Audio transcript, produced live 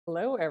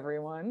Hello,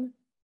 everyone.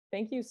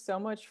 Thank you so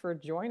much for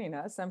joining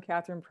us. I'm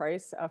Catherine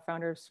Price,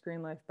 founder of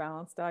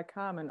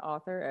ScreenLifeBalance.com and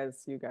author,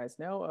 as you guys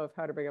know, of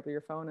How to Break Up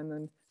Your Phone and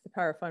then The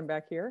Power of Fun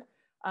back here.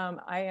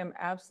 I am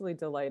absolutely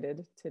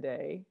delighted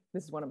today.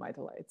 This is one of my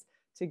delights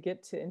to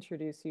get to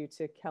introduce you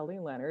to Kelly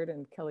Leonard.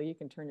 And Kelly, you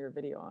can turn your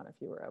video on if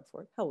you were up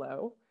for it.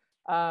 Hello.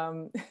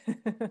 Um,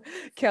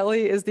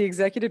 Kelly is the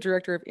executive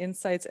director of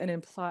Insights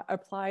and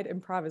Applied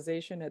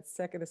Improvisation at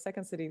the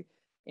Second City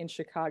in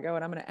Chicago.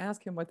 And I'm going to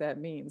ask him what that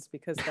means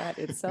because that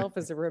itself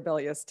is a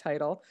rebellious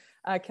title.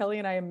 Kelly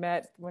and I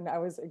met when I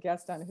was a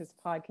guest on his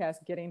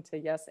podcast, Getting to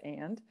Yes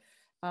And.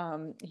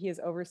 He has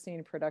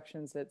overseen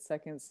productions at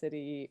Second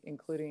City,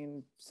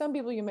 including some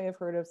people you may have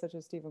heard of, such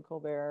as Stephen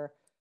Colbert,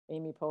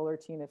 Amy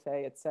Poehler, Tina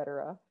Fey,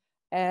 etc.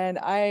 And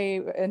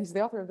he's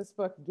the author of this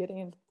book,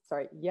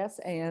 Yes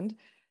And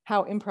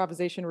How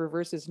Improvisation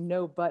Reverses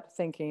No But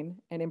Thinking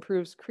and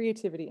Improves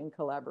Creativity and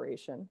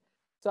Collaboration.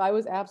 So I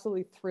was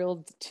absolutely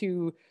thrilled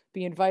to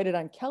be invited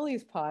on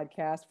Kelly's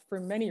podcast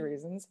for many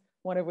reasons,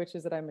 one of which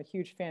is that I'm a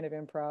huge fan of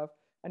improv.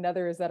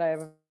 Another is that I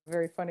have a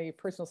very funny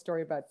personal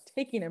story about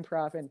taking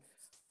improv and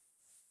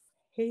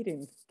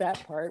hating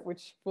that part,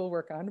 which we'll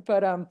work on.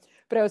 But I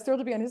was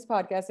thrilled to be on his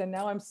podcast, and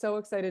now I'm so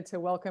excited to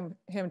welcome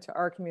him to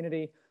our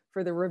community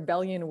for the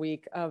Rebellion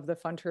Week of the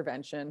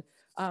Funtervention.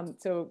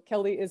 So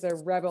Kelly is a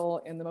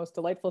rebel in the most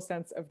delightful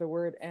sense of the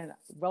word, and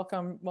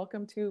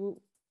welcome to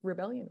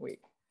Rebellion Week.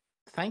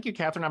 Thank you,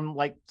 Catherine. I'm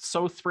like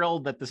so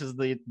thrilled that this is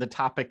the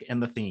topic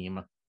and the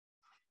theme.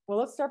 Well,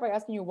 let's start by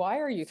asking you, why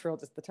are you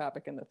thrilled it's the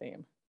topic and the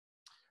theme?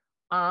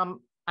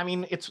 I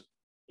mean, it's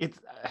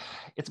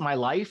my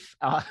life,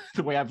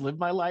 the way I've lived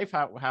my life,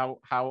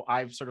 how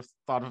I've sort of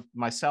thought of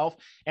myself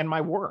and my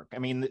work. I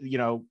mean,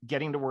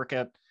 getting to work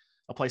at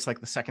a place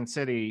like the Second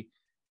City,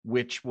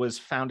 which was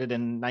founded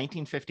in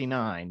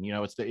 1959.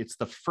 It's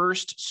the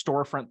first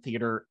storefront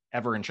theater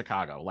ever in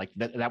Chicago. Like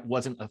that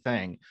wasn't a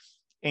thing.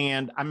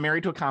 And I'm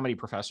married to a comedy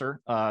professor,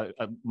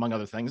 among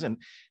other things. And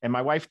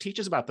my wife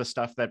teaches about this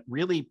stuff that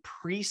really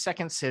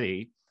pre-Second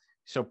City,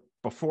 so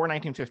before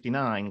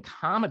 1959,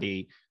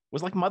 comedy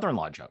was like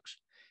mother-in-law jokes.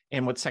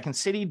 And what Second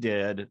City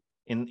did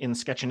in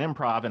sketch and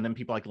improv, and then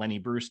people like Lenny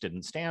Bruce did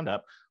in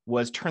stand-up,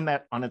 was turn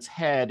that on its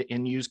head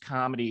and use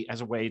comedy as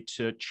a way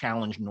to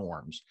challenge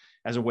norms,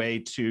 as a way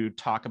to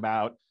talk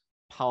about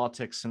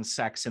politics and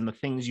sex and the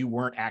things you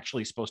weren't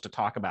actually supposed to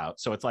talk about.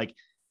 So it's like,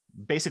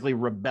 basically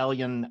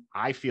rebellion,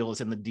 I feel, is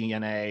in the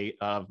DNA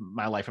of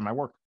my life and my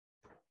work.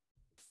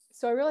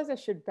 So I realize I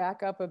should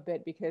back up a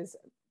bit because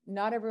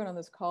not everyone on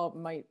this call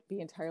might be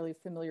entirely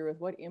familiar with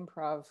what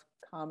improv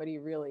comedy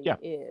really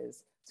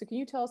is. So can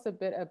you tell us a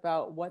bit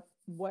about what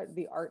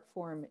the art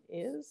form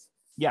is?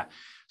 Yeah.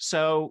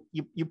 So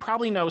you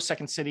probably know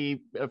Second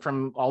City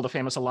from all the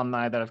famous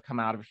alumni that have come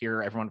out of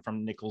here, everyone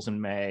from Nichols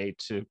and May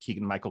to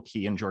Keegan-Michael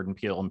Key and Jordan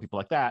Peele and people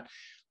like that.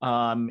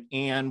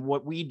 And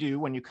what we do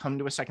when you come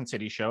to a Second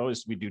City show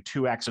is we do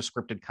 2 acts of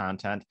scripted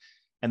content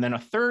and then a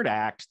 3rd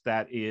act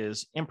that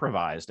is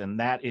improvised. And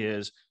that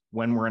is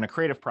when we're in a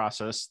creative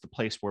process, the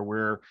place where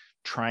we're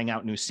trying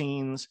out new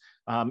scenes.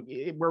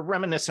 We're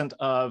reminiscent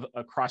of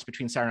a cross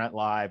between Saturday Night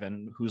Live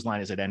and Whose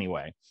Line Is It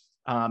Anyway?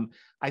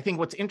 I think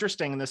what's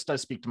interesting, and this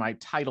does speak to my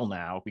title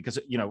now, because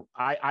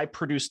I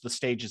produced the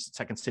stages at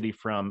Second City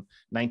from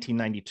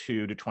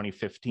 1992 to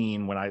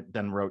 2015 when I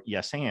then wrote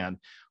Yes And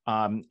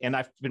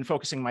I've been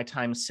focusing my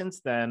time since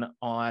then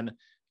on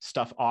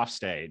stuff off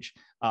stage,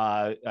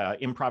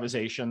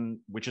 improvisation,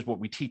 which is what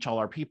we teach all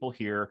our people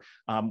here.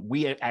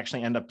 We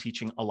actually end up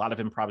teaching a lot of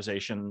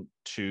improvisation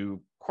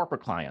to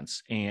corporate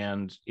clients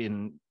and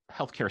in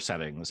healthcare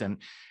settings. And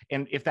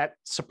if that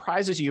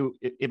surprises you,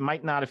 it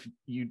might not if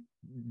you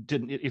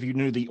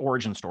knew the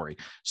origin story.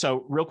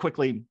 So real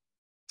quickly,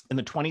 in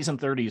the 20s and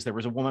 30s, there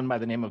was a woman by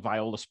the name of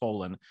Viola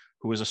Spolin,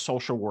 who was a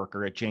social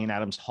worker at Jane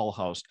Addams Hull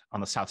House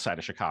on the south side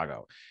of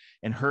Chicago.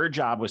 And her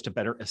job was to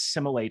better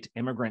assimilate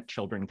immigrant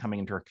children coming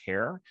into her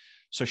care.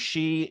 So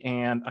she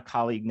and a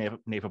colleague,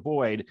 Neva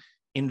Boyd,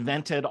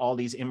 invented all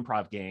these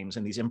improv games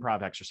and these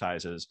improv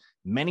exercises,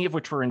 many of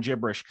which were in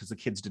gibberish because the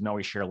kids didn't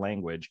always share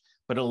language,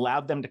 but it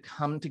allowed them to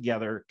come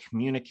together,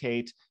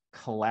 communicate,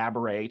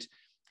 collaborate.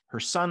 Her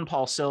son,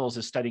 Paul Sills,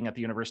 is studying at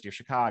the University of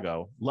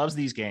Chicago, loves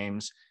these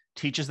games,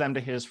 teaches them to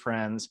his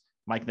friends,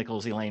 Mike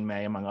Nichols, Elaine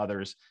May, among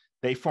others.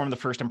 They formed the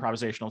first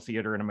improvisational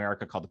theater in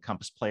America called the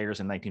Compass Players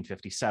in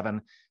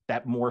 1957.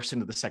 That morphs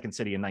into the Second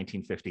City in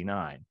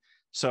 1959.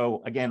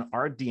 So again,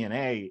 our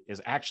DNA is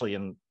actually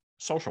in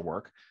social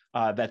work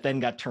that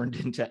then got turned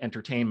into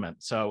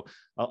entertainment. So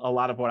a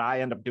lot of what I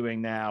end up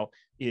doing now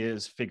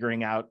is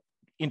figuring out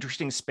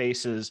interesting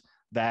spaces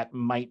that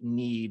might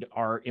need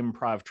our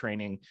improv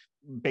training,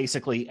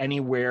 basically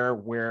anywhere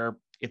where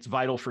it's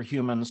vital for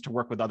humans to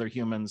work with other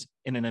humans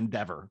in an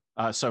endeavor.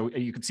 So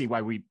you can see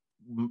why we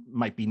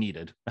might be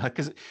needed,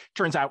 because it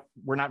turns out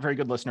we're not very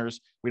good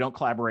listeners. We don't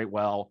collaborate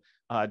well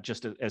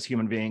just as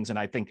human beings. And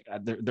I think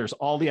there's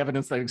all the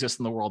evidence that exists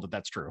in the world that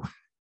that's true.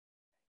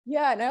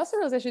 Yeah, and I also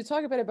realized I should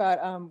talk a bit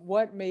about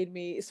what made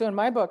me. So in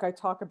my book, I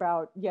talk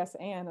about Yes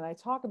And I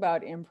talk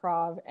about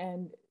improv,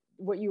 and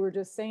what you were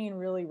just saying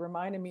really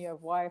reminded me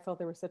of why I felt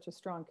there was such a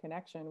strong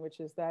connection, which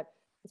is that,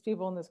 as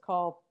people in this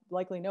call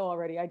likely know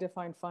already, I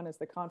define fun as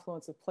the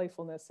confluence of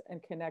playfulness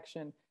and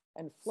connection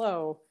and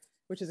flow,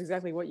 which is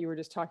exactly what you were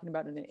just talking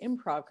about in an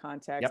improv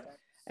context. Yep.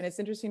 And it's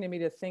interesting to me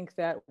to think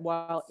that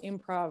while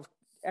improv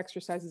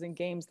exercises and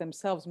games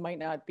themselves might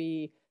not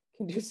be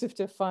conducive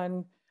to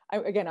fun,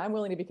 I'm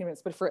willing to be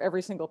convinced, but for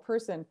every single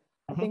person,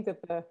 I think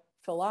that the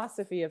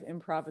philosophy of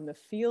improv and the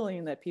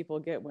feeling that people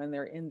get when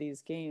they're in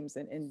these games,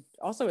 and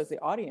also as the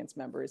audience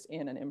members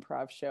in an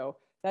improv show,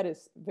 that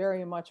is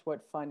very much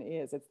what fun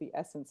is. It's the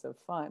essence of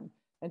fun.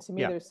 And to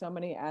me, there's so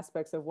many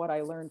aspects of what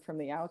I learned from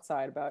the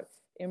outside about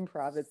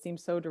improv that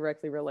seems so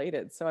directly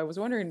related. So I was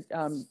wondering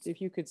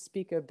if you could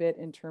speak a bit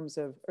in terms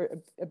of,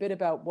 or a bit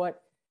about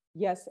what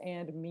yes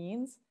and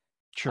means,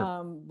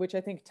 Sure. which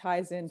I think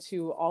ties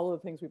into all of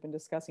the things we've been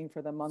discussing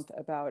for the month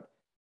about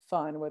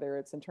fun, whether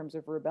it's in terms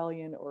of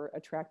rebellion or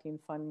attracting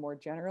fun more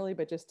generally,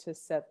 but just to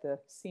set the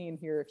scene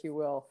here, if you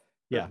will,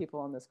 for people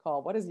on this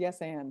call. What is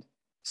yes and?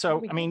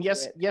 So, I mean,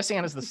 yes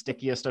and is the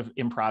stickiest of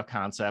improv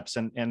concepts.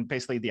 And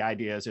basically the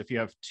idea is if you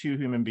have two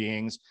human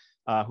beings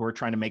who are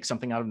trying to make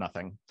something out of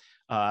nothing,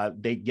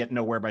 they get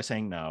nowhere by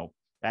saying no.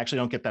 They actually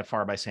don't get that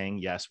far by saying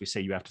yes. We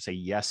say you have to say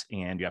yes,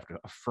 and you have to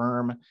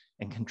affirm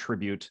and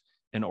contribute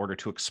in order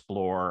to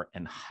explore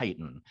and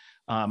heighten.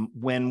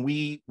 When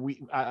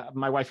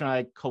my wife and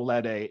I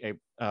co-led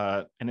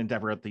an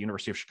endeavor at the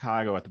University of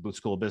Chicago at the Booth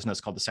School of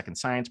Business called the Second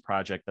Science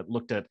Project that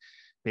looked at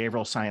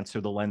behavioral science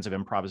through the lens of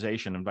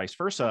improvisation and vice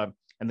versa.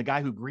 And the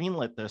guy who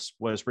greenlit this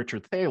was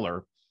Richard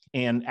Thaler.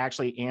 And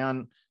actually,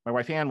 my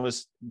wife Ann,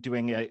 was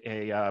doing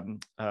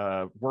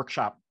a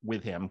workshop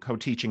with him,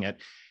 co-teaching it.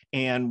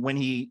 And when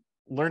he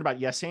learned about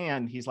yes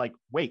and, he's like,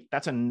 wait,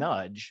 that's a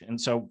nudge. And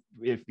so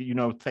if you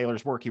know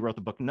Thaler's work, he wrote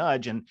the book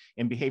Nudge. And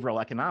in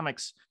behavioral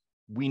economics,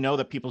 we know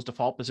that people's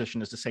default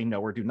position is to say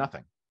no or do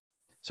nothing.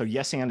 So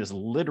yes and is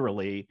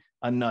literally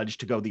a nudge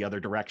to go the other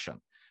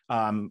direction.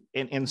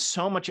 And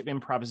so much of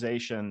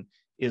improvisation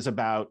is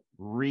about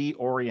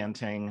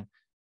reorienting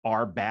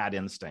our bad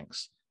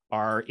instincts,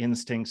 our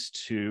instincts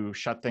to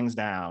shut things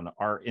down,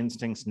 our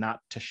instincts not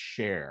to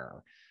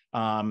share,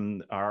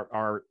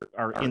 our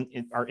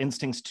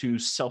instincts to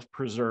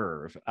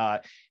self-preserve.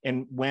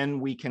 And when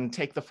we can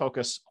take the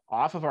focus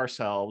off of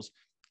ourselves,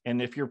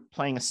 and if you're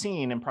playing a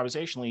scene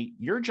improvisationally,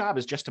 your job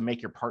is just to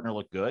make your partner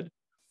look good.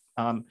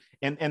 And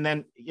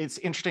then it's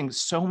interesting,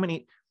 so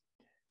many,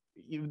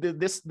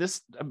 this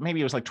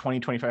maybe it was like 20,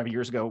 25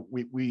 years ago,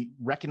 we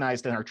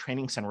recognized in our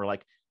training center, we're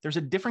like, there's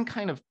a different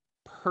kind of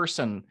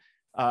person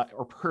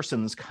or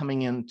persons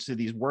coming into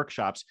these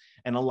workshops.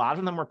 And a lot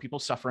of them were people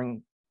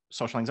suffering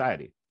social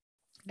anxiety.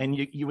 And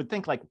you would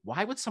think, like,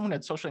 why would someone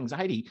with social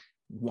anxiety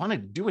want to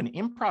do an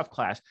improv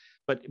class?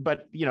 But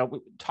you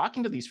know,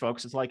 talking to these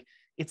folks is like,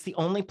 it's the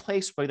only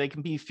place where they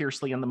can be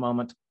fiercely in the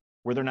moment,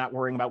 where they're not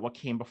worrying about what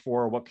came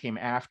before or what came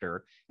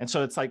after. And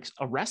so it's like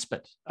a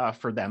respite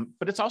for them,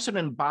 but it's also an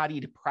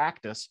embodied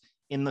practice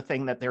in the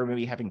thing that they're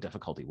maybe having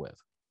difficulty with.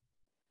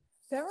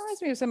 That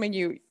reminds me of something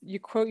you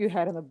quote you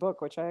had in the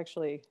book, which I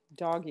actually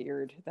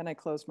dog-eared. Then I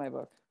closed my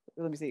book.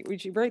 Let me see.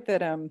 Would you write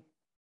that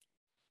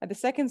at the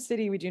Second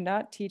City, we do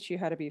not teach you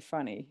how to be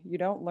funny. You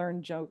don't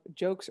learn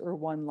jokes or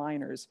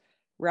one-liners.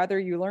 Rather,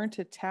 you learn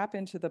to tap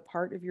into the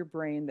part of your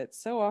brain that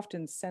so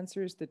often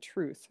censors the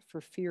truth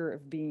for fear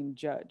of being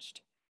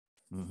judged.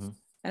 Mm-hmm.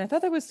 And I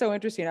thought that was so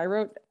interesting. I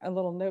wrote a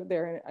little note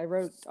there, and I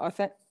wrote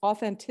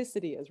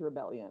authenticity as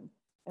rebellion.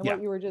 And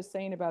what you were just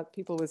saying about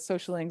people with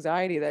social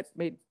anxiety that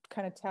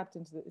kind of tapped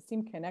into it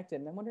seemed connected.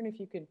 And I'm wondering if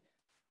you could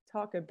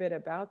talk a bit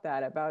about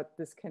that, about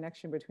this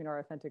connection between our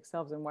authentic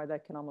selves and why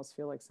that can almost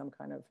feel like some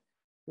kind of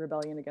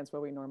rebellion against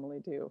what we normally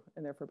do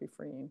and therefore be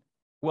freeing.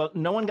 Well,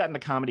 no one got into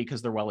comedy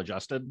because they're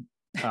well-adjusted.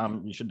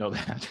 You should know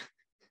that.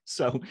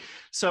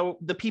 So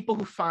the people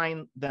who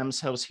find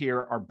themselves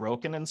here are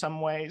broken in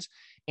some ways.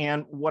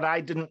 And what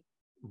I didn't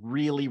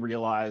really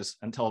realize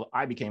until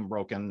I became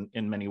broken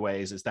in many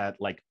ways is that,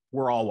 like,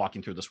 we're all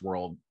walking through this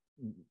world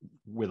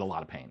with a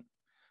lot of pain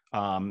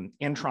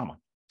and trauma,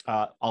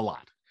 a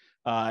lot.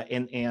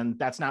 And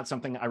that's not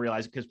something I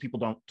realized because people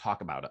don't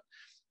talk about it.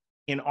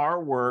 In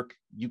our work,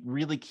 you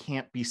really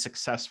can't be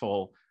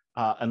successful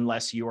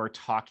unless you are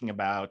talking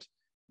about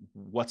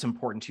what's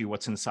important to you,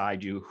 what's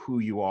inside you, who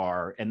you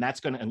are. And that's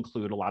going to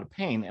include a lot of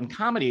pain. And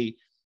comedy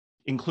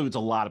includes a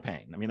lot of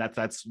pain. I mean,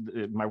 that's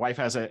my wife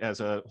has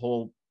a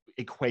whole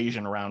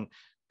equation around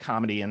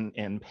comedy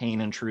and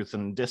pain and truth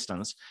and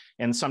distance.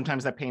 And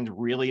sometimes that pain's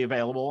really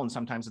available and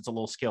sometimes it's a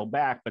little scaled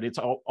back, but it's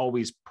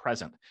always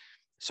present.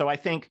 So I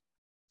think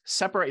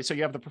separate. So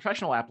you have the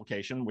professional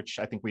application, which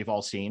I think we've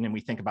all seen. And we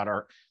think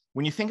about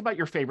when you think about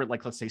your favorite,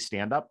 like, let's say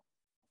stand-up,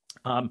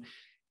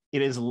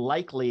 it is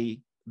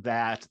likely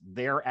that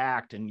their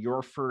act and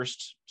your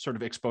first sort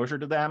of exposure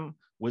to them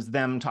was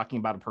them talking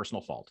about a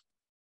personal fault.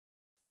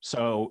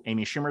 So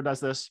Amy Schumer does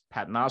this,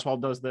 Patton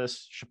Oswalt does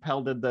this,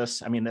 Chappelle did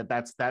this. I mean,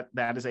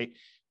 that is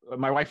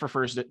my wife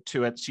refers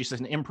to it. She says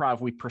in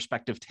improv, we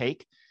perspective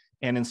take,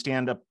 and in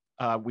stand-up,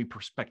 we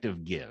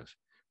perspective give.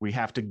 We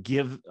have to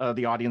give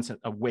the audience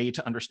a way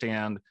to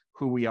understand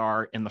who we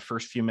are in the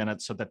first few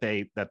minutes so that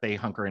they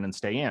hunker in and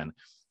stay in.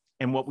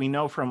 And what we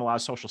know from a lot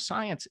of social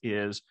science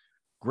is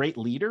great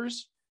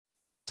leaders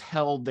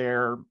tell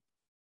their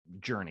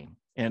journey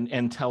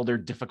and tell their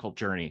difficult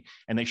journey.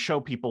 And they show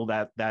people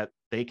that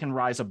they can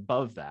rise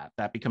above that.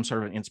 That becomes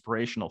sort of an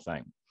inspirational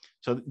thing.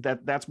 So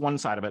that's one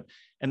side of it.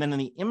 And then in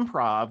the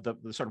improv,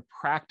 the sort of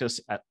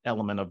practice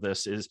element of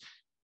this is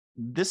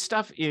this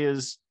stuff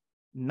is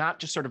not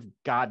just sort of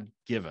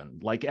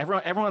God-given. Like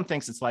everyone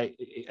thinks it's like,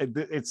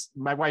 it's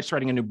my wife's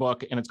writing a new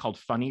book and it's called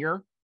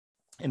Funnier.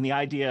 And the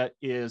idea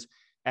is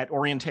at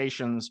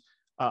orientations,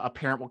 a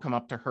parent will come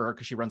up to her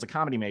because she runs a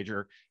comedy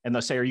major and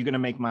they'll say, are you going to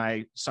make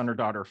my son or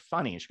daughter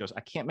funny? She goes,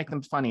 I can't make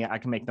them funny. I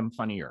can make them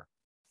funnier.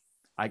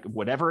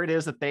 Whatever it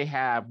is that they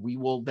have, we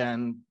will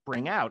then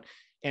bring out.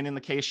 And in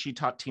the case, she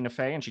taught Tina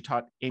Fey and she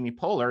taught Amy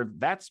Poehler.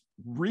 That's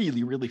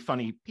really, really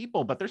funny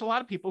people. But there's a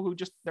lot of people who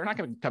they're not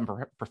going to become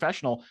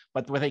professional.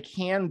 But what they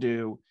can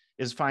do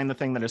is find the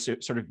thing that is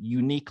sort of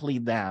uniquely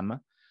them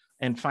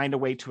and find a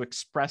way to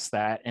express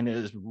that. And it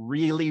is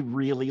really,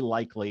 really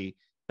likely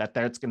that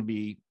that's going to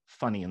be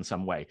funny in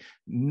some way.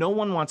 No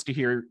one wants to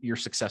hear your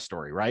success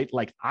story, right?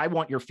 Like, I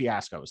want your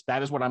fiascos.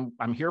 That is what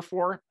I'm here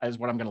for, is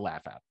what I'm going to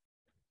laugh at.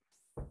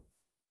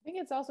 I think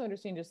it's also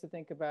interesting just to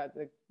think about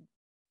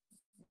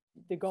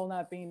the goal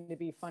not being to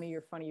be funny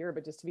or funnier,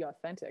 but just to be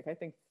authentic. I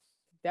think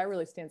that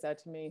really stands out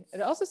to me.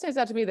 It also stands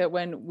out to me that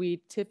when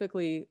we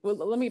typically, well,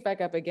 let me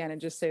back up again and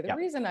just say the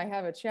reason I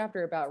have a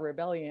chapter about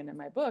rebellion in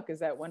my book is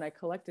that when I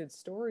collected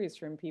stories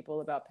from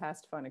people about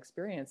past fun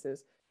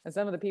experiences, and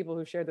some of the people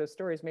who shared those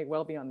stories may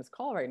well be on this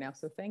call right now,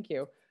 so thank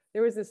you.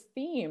 There was this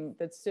theme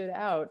that stood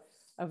out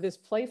of this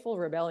playful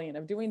rebellion,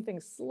 of doing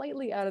things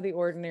slightly out of the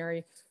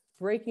ordinary,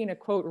 breaking a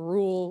quote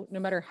rule, no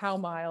matter how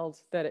mild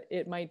that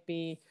it might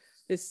be,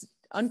 this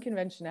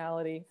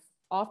unconventionality,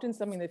 often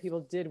something that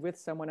people did with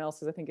someone else,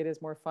 because I think it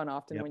is more fun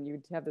often when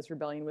you have this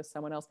rebellion with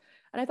someone else.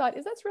 And I thought,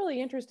 that's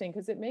really interesting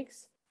because it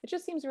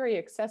just seems very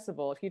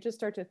accessible if you just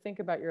start to think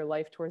about your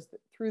life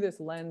through this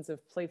lens of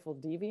playful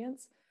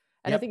deviance.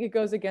 And I think it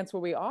goes against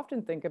what we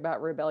often think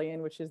about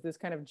rebellion, which is this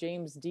kind of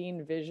James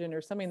Dean vision or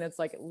something that's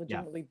like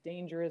legitimately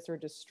dangerous or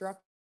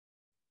destructive.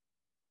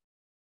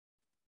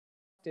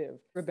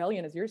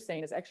 Rebellion, as you're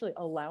saying, is actually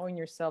allowing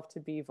yourself to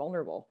be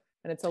vulnerable,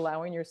 and it's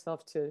allowing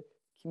yourself to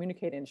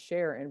communicate and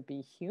share and be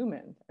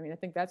human. I mean, I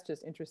think that's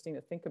just interesting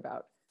to think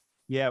about.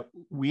 Yeah,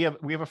 we have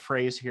a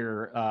phrase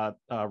here.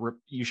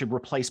 You should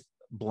replace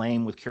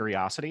blame with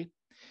curiosity.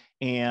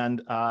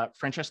 And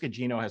Francesca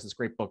Gino has this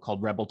great book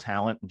called Rebel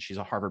Talent, and she's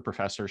a Harvard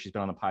professor. She's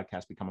been on the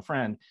podcast, Become a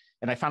Friend.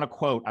 And I found a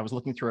quote. I was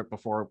looking through it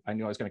before I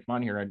knew I was going to come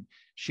on here. And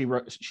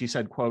she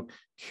said, quote,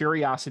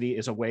 curiosity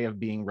is a way of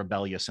being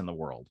rebellious in the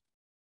world.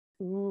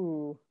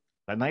 Ooh.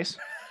 Is that nice?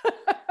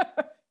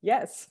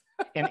 Yes.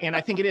 and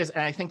I think it is.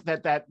 And I think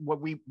that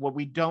what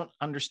we don't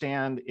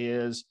understand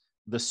is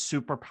the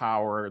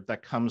superpower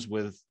that comes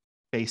with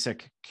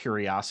basic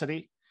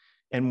curiosity.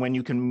 And when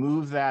you can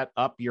move that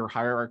up your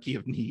hierarchy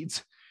of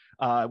needs,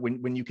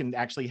 when you can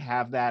actually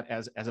have that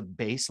as a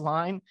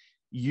baseline,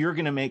 you're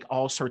going to make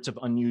all sorts of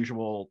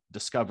unusual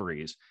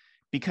discoveries.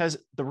 Because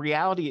the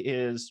reality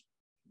is,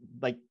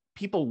 like,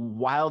 people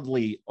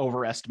wildly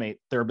overestimate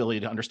their ability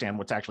to understand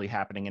what's actually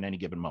happening in any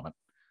given moment.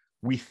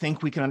 We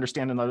think we can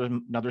understand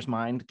another's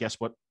mind. Guess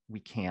what? We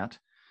can't.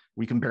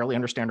 We can barely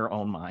understand our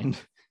own mind.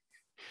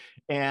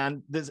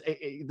 And this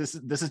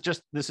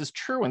is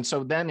true. And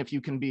so then if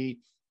you can be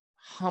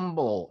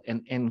humble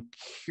and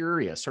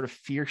curious, sort of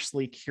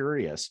fiercely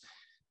curious,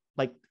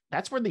 like,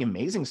 that's where the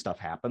amazing stuff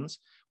happens.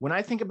 When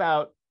I think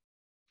about,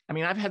 I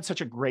mean, I've had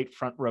such a great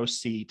front row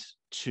seat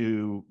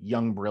to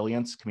young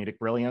brilliance, comedic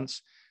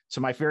brilliance. So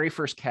my very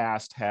first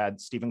cast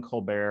had Stephen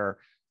Colbert,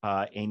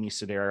 Amy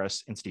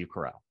Sedaris, and Steve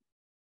Carell.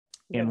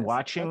 And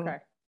watching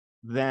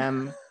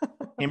them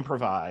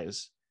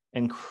improvise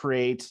and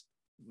create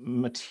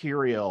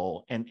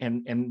material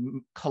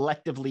and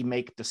collectively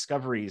make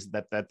discoveries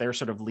that they're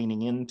sort of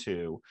leaning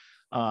into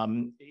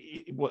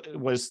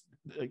was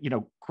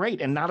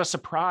great, and not a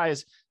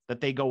surprise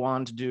that they go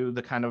on to do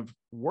the kind of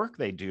work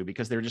they do,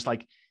 because they're just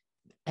like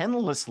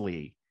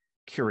endlessly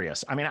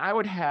curious. I mean, I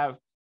would have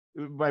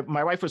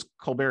my wife was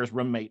Colbert's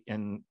roommate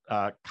in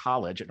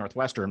college at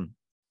Northwestern.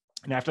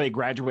 And after they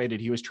graduated,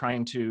 he was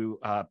trying to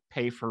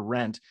pay for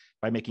rent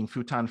by making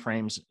futon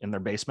frames in their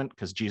basement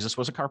because Jesus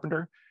was a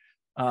carpenter.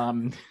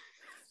 So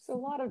a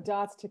lot of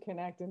dots to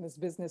connect in this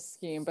business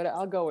scheme, but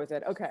I'll go with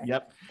it. Okay.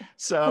 Yep.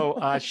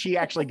 So she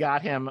actually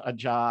got him a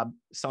job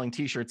selling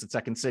T-shirts at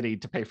Second City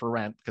to pay for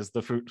rent because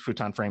the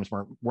futon frames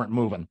weren't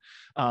moving.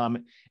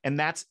 And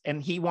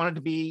he wanted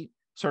to be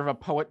sort of a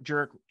poet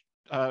jerk,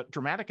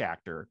 dramatic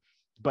actor,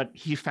 but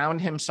he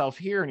found himself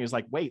here, and he was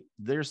like, wait,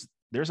 there's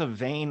a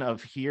vein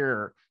of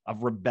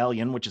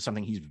rebellion, which is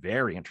something he's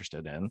very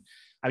interested in.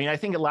 I mean, I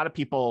think a lot of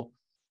people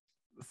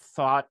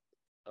thought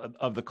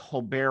of the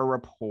Colbert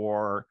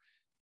Report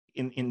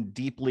in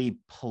deeply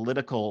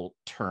political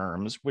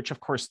terms, which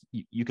of course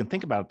you can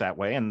think about it that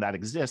way, and that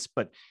exists,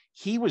 but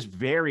he was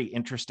very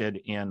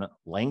interested in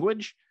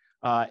language,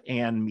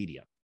 and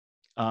media,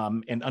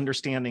 and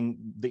understanding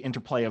the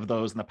interplay of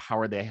those and the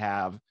power they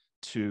have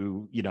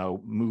to,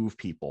 move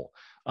people.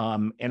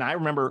 And I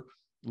remember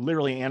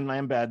literally in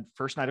my bed,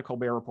 first night of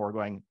Colbert Report,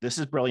 going, "This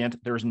is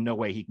brilliant. There's no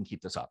way he can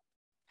keep this up."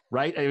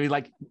 Right? I mean,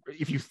 like,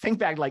 if you think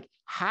back, like,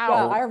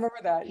 how I remember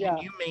that. can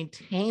you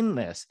maintain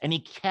this? And he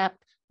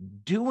kept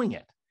doing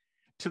it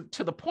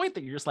to the point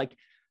that you're just like,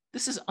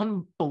 this is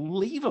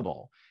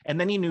unbelievable. And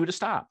then he knew to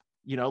stop.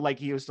 Like,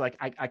 he was like,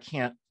 I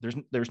can't.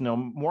 There's no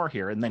more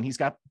here. And then he's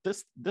got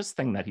this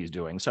thing that he's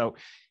doing. So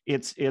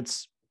it's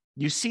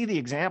you see the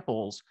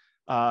examples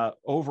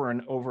over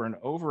and over and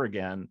over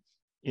again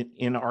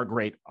in our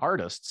great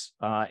artists.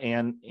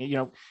 And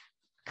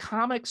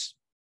comics.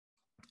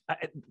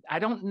 I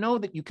don't know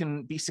that you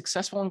can be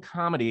successful in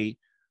comedy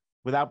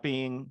without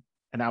being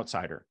an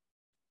outsider.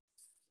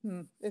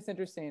 It's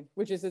interesting,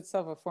 which is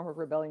itself a form of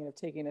rebellion, of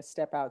taking a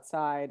step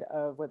outside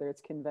of whether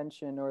it's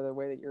convention or the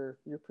way that your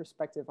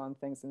perspective on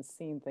things and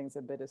seeing things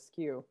a bit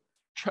askew.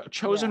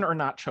 Chosen or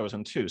not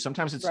chosen too.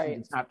 Sometimes it's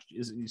not.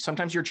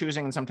 Sometimes you're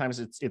choosing, and sometimes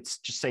it's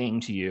just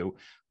saying to you.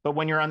 But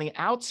when you're on the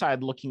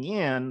outside looking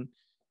in,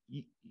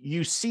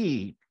 you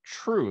see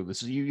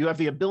truths. You have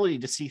the ability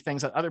to see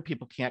things that other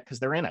people can't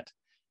because they're in it.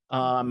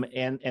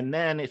 And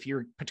then if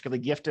you're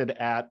particularly gifted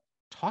at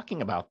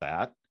talking about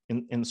that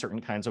in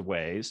certain kinds of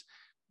ways,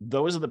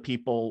 those are the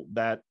people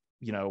that,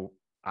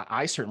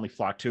 I certainly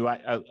flock to.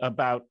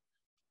 About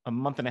a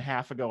month and a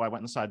half ago, I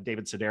went and saw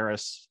David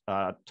Sedaris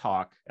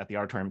talk at the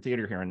Auditorium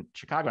Theater here in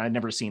Chicago. I'd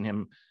never seen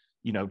him,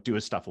 do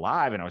his stuff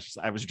live. And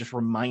I was just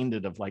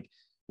reminded of, like,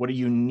 what a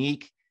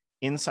unique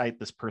insight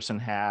this person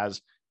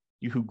has,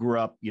 who grew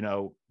up,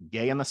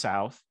 gay in the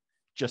South,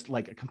 just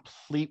like a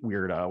complete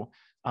weirdo.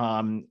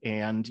 And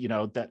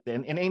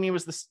Amy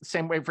was the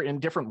same way in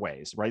different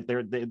ways, right?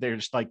 They're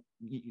just like,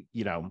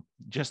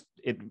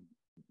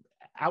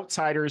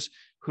 outsiders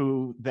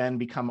who then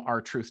become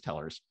our truth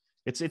tellers.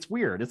 It's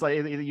weird. It's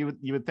like you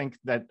would think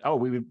that, oh,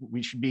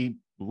 we should be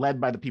led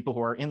by the people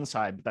who are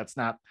inside, but that's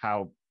not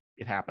how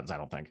it happens, I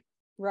don't think.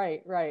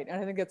 Right.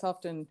 And I think it's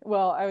often,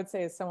 well, I would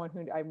say, as someone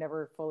who I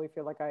never fully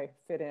feel like I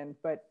fit in,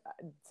 but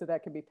so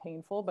that can be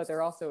painful, but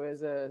there also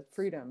is a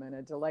freedom and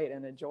a delight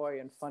and a joy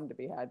and fun to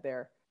be had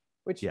there,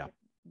 which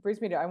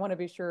brings me to, I want to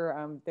be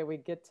sure that we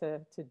get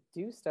to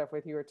do stuff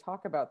with you or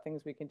talk about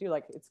things we can do.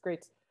 Like, it's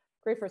great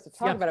for us to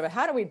talk about it, but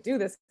how do we do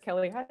this,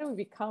 Kelly? How do we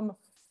become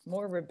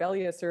more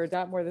rebellious or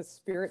adopt more of the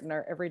spirit in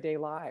our everyday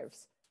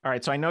lives? All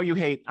right, so I know you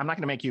hate, I'm not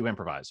going to make you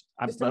improvise.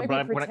 Just don't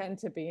make me pretend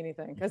to be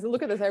anything. Because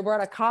look at this, I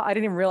brought I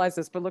didn't even realize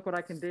this, but look what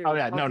I can do. Oh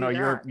yeah, no,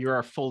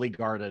 you're fully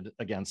guarded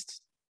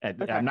against it.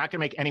 Okay. I'm not going to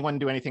make anyone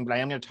do anything, but I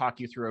am going to talk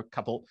you through a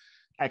couple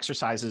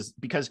exercises,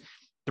 because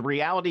the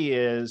reality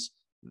is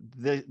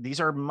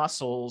these are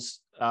muscles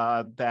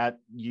that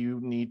you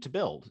need to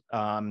build.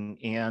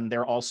 And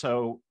they're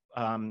also,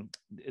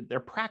 they're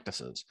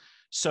practices.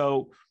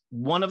 So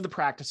one of the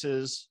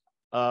practices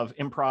of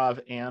improv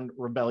and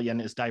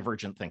rebellion is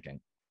divergent thinking.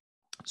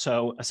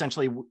 So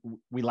essentially,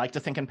 we like to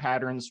think in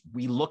patterns.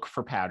 We look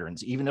for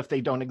patterns, even if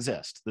they don't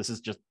exist. This is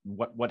just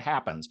what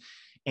happens.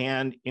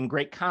 And in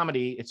great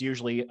comedy, it's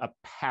usually a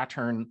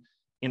pattern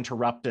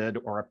interrupted,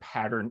 or a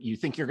pattern. You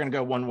think you're going to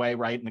go one way,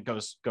 right? And it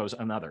goes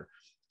another.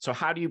 So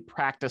how do you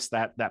practice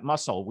that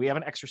muscle? We have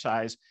an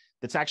exercise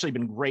that's actually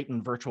been great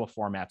in virtual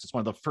formats. It's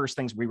one of the first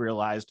things we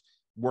realized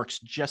works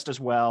just as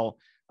well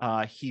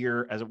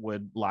here as it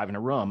would live in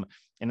a room.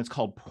 And it's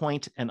called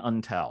point and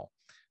untell.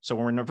 So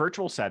when we're in a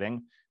virtual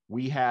setting,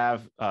 we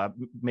have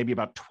maybe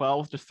about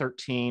 12 to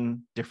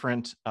 13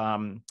 different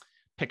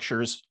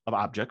pictures of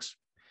objects.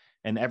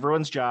 And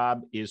everyone's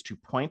job is to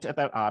point at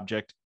that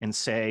object and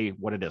say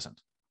what it isn't.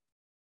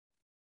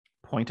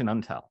 Point and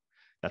untell.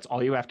 That's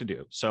all you have to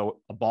do. So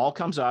a ball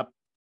comes up,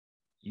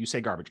 you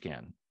say garbage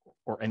can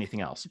or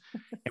anything else.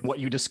 And what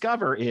you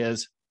discover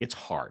is it's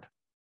hard.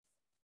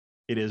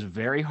 It is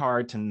very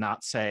hard to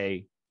not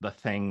say the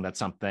thing that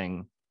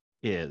something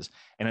is.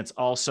 And it's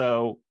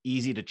also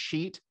easy to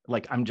cheat.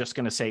 Like, I'm just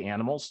going to say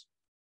animals,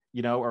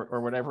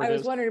 or whatever it is. I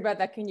was wondering about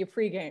that. Can you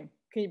pregame?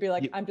 Can you be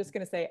like, I'm just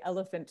going to say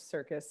elephant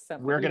circus?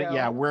 Something, we're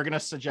going to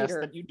suggest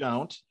that you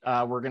don't.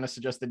 We're going to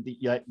suggest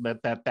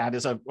that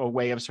is a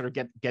way of sort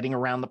of getting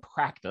around the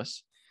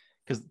practice,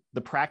 because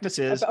the practice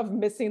is of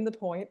missing the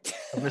point.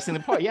 Of missing the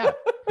point. Yeah.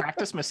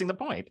 Practice missing the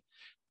point.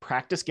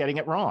 Practice getting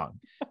it wrong.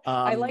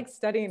 I like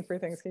studying for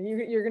things.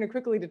 You're going to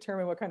quickly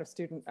determine what kind of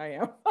student I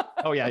am.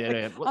 Oh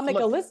yeah. I'll make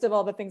a list of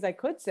all the things I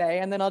could say,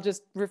 and then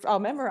I'll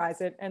memorize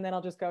it, and then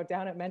I'll just go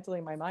down it mentally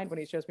in my mind when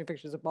he shows me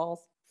pictures of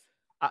balls.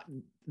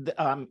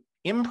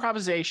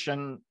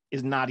 Improvisation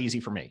is not easy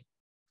for me,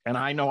 and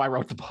I know I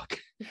wrote the book,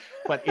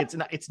 but it's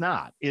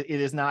not. It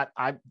is not.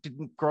 I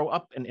didn't grow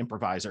up an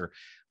improviser.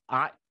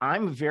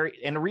 And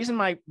the reason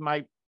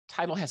my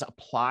title has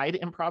applied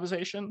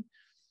improvisation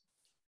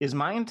is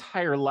my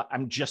entire life.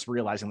 I'm just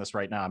realizing this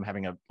right now. I'm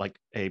having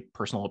a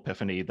personal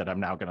epiphany that I'm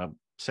now going to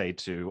say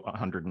to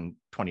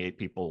 128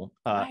 people,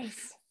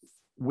 nice.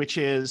 Which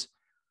is,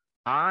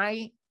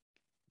 I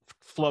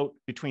float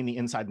between the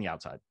inside and the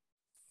outside.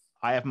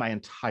 I have my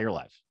entire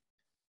life.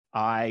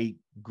 I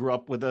grew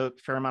up with a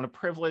fair amount of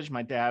privilege.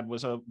 My dad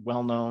was a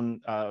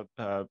well-known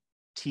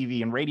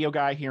TV and radio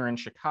guy here in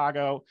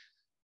Chicago.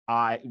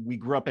 We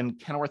grew up in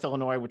Kenilworth,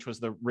 Illinois, which was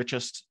the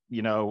richest,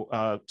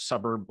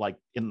 suburb like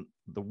in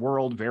the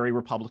world, very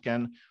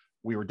Republican.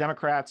 We were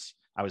Democrats.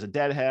 I was a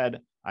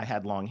deadhead. I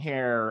had long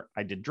hair.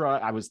 I did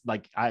drugs. I was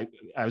like, I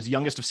was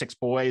youngest of 6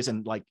 boys,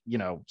 and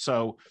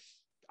so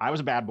I was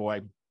a bad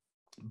boy,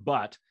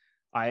 but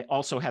I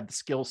also had the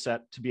skill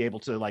set to be able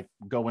to like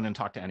go in and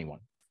talk to anyone.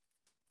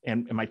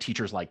 And my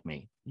teachers liked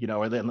me,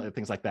 or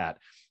things like that.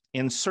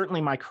 And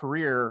certainly my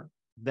career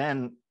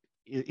then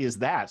is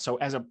that. So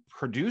as a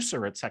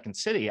producer at Second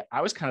City,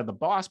 I was kind of the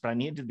boss, but I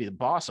needed to be the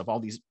boss of all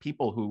these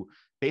people who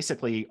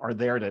basically are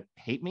there to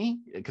hate me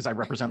because I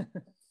represent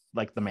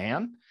like the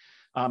man.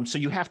 So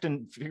you have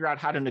to figure out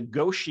how to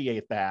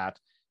negotiate that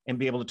and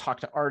be able to talk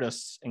to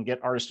artists and get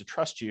artists to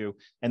trust you,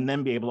 and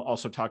then be able to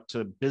also talk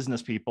to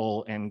business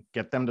people and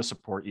get them to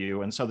support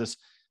you. And so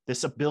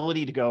this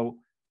ability to go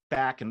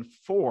back and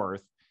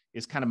forth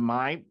is kind of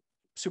my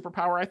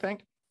superpower, I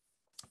think.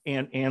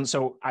 And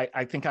so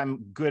I think I'm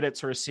good at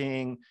sort of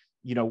seeing,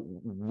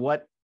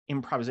 what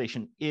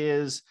improvisation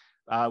is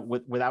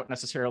without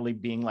necessarily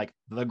being like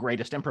the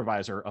greatest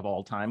improviser of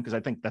all time, because I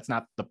think that's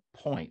not the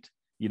point.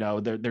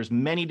 There's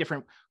many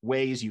different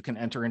ways you can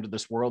enter into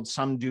this world.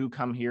 Some do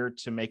come here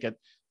to make it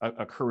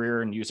a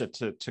career and use it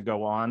to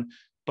go on.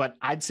 But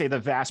I'd say the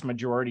vast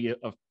majority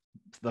of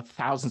the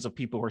thousands of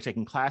people who are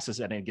taking classes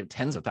at any given,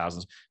 tens of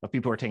thousands of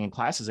people who are taking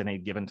classes at any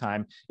given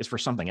time is for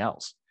something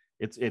else.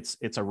 It's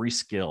a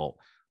reskill.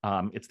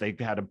 It's they've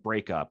had a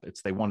breakup.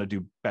 It's they want to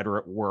do better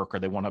at work, or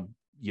they want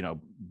to,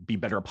 be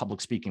better at public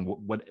speaking,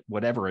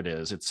 whatever it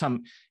is. It's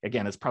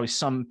probably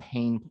some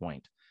pain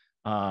point.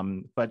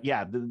 But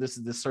yeah,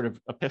 this sort of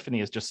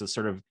epiphany is just a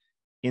sort of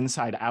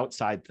inside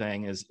outside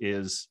thing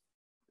is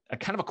a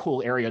kind of a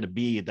cool area to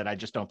be that I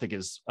just don't think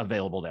is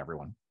available to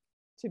everyone.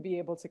 To be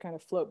able to kind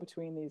of float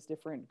between these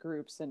different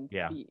groups and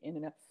be in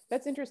and out.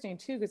 That's interesting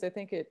too, because I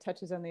think it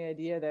touches on the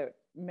idea that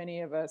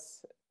many of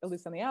us, at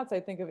least on the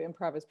outside, think of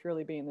improv as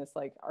purely being this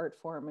like art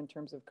form in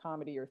terms of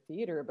comedy or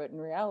theater. But in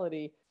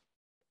reality,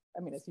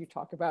 I mean, as you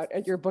talk about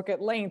at your book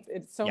at length,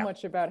 it's so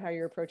much about how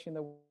you're approaching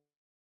the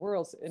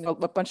world. And a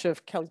bunch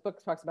of Kelly's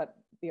books talks about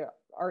the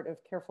art of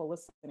careful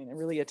listening and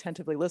really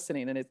attentively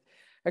listening. And it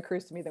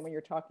occurs to me that when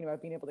you're talking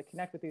about being able to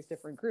connect with these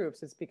different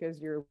groups, it's because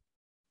you're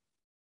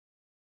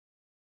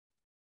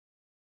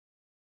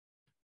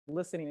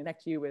listening and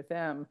connect you with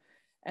them,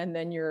 and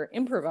then you're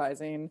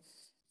improvising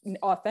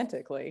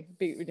authentically,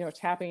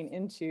 tapping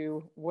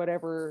into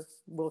whatever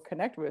will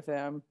connect with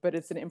them. But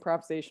it's an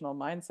improvisational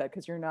mindset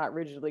because you're not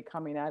rigidly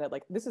coming at it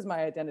like, this is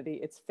my identity,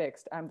 it's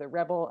fixed, I'm the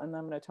rebel, and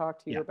I'm going to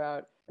talk to you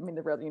about,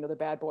 the rebel, the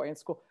bad boy in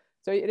school.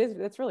 So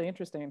it's really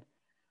interesting.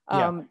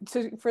 So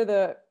for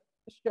the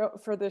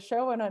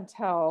show and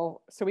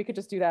tell, so we could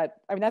just do that.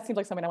 I mean, that seems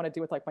like something I want to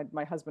do with like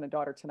my husband and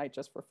daughter tonight,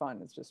 just for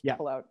fun, is just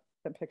pull out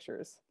some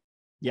pictures.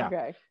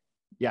 Okay.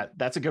 Yeah,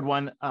 that's a good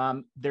one.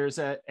 There's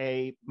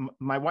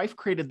my wife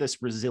created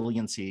this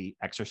resiliency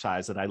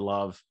exercise that I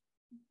love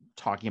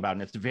talking about,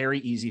 and it's very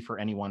easy for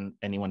anyone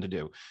to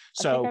do.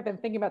 So I think I've been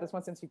thinking about this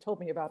one since you told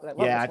me about it.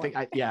 I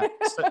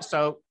love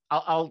So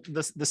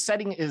the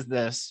setting is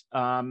this.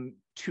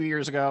 2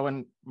 years ago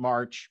in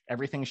March,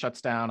 everything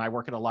shuts down. I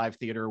work at a live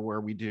theater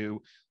where we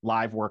do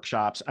live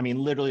workshops. I mean,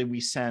 literally, we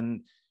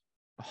send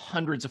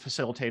hundreds of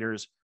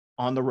facilitators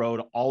on the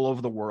road all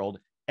over the world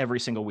every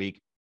single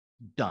week.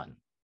 Done.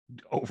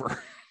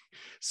 Over.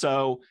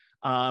 So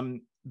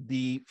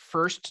the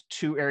first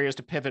 2 areas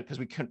to pivot, because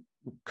we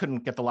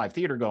couldn't get the live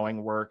theater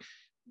going, were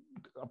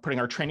putting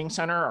our training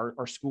center,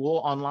 our school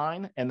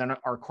online, and then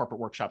our corporate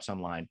workshops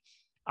online.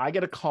 I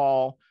get a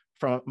call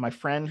from my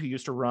friend who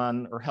used to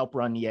run or help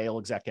run Yale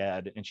Exec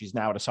Ed, and she's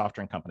now at a soft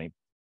drink company.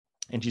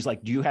 And she's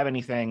like, do you have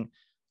anything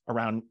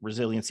around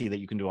resiliency that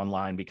you can do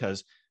online?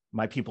 Because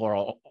my people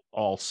are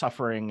all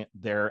suffering.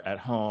 They're at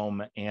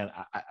home, and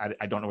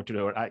I don't know what to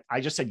do.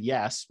 I just said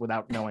yes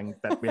without knowing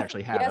that we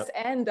actually have yes, it.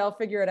 And I'll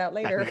figure it out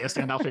later. Yes,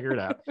 and I'll figure it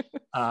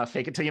out.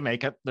 Fake it till you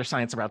make it. There's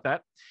science about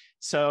that.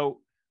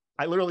 So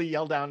I literally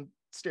yelled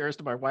downstairs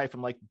to my wife.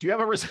 I'm like, do you have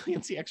a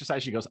resiliency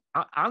exercise? She goes,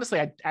 honestly,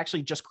 I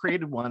actually just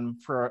created one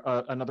for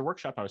another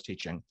workshop I was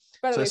teaching.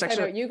 By the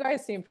way, you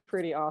guys seem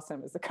pretty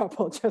awesome as a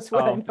couple, just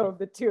what I know of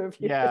the two of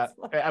you. Yeah,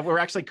 we're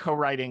actually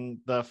co-writing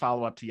the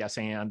follow-up to Yes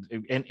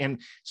and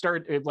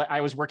started.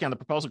 I was working on the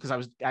proposal because I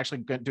was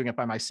actually doing it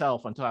by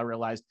myself until I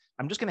realized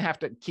I'm just going to have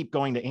to keep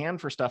going to Anne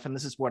for stuff. And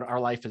this is what our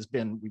life has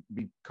been.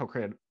 We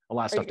co-created a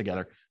lot of stuff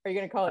together. Are you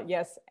going to call it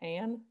Yes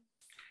and?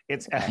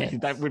 It's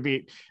that would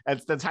be,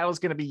 the title is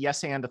going to be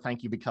Yes and a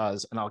Thank You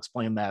Because, and I'll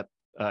explain that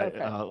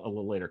a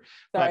little later.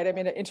 Sorry, I didn't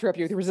mean to interrupt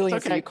you with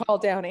resilience. Okay. You call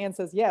down and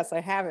says, yes,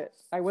 I have it.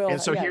 I will.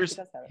 And so here's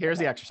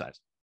the exercise.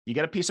 You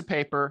get a piece of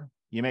paper,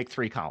 you make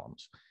 3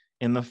 columns.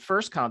 In the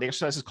first column, the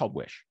exercise is called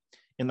Wish.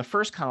 In the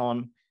first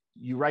column,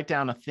 you write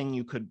down a thing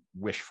you could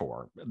wish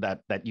for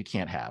that you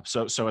can't have.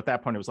 So at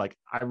that point, it was like,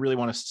 I really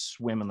want to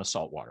swim in the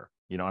salt water.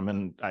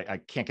 I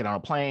can't get on a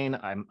plane.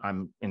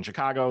 I'm in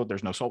Chicago.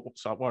 There's no salt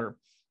water.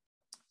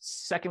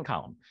 Second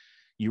column,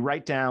 you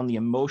write down the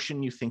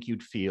emotion you think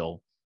you'd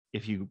feel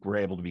if you were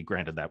able to be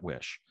granted that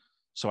wish.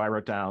 So I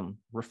wrote down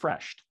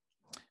refreshed.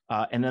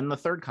 And then the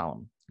third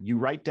column, you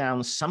write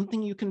down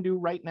something you can do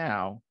right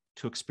now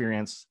to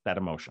experience that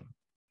emotion.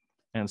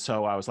 And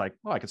so I was like,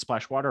 well, I could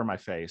splash water in my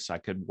face. I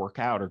could work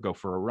out or go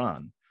for a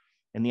run.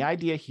 And the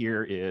idea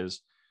here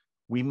is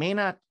we may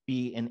not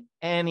be in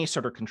any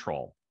sort of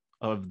control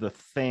of the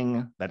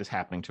thing that is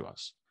happening to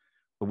us,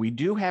 but we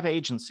do have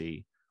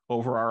agency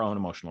over our own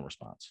emotional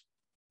response.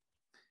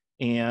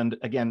 And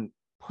again,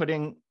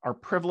 putting our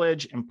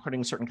privilege and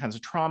putting certain kinds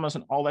of traumas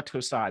and all that to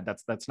aside,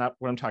 that's not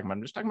what I'm talking about.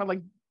 I'm just talking about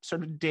like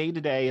sort of day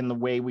to day and the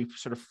way we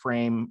sort of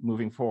frame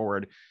moving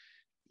forward.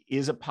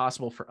 Is it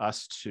possible for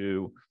us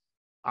to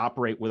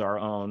operate with our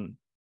own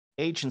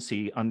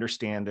agency,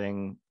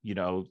 understanding,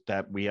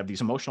 that we have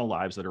these emotional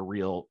lives that are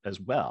real as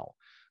well?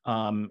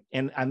 And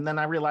then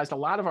I realized a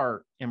lot of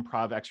our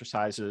improv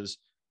exercises,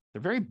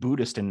 they're very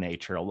Buddhist in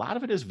nature. A lot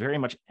of it is very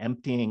much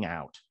emptying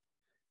out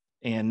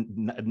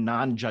and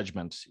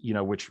non-judgment,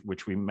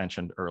 which we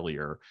mentioned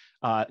earlier.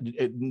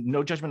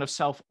 No judgment of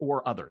self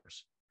or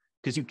others,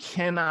 because you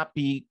cannot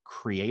be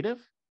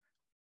creative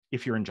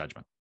if you're in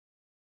judgment.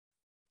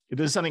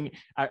 This is something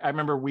I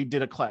remember we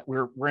did a class.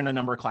 We're in a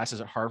number of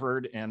classes at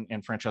Harvard,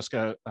 and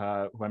Francesca,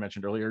 who I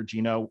mentioned earlier,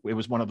 Gino, it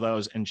was one of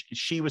those, and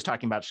she was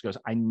talking about. She goes,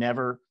 "I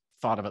never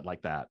thought of it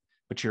like that,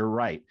 but you're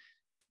right.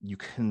 You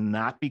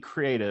cannot be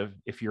creative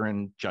if you're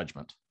in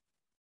judgment.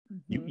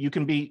 Mm-hmm. You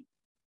can be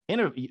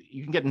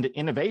you can get into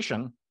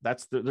innovation.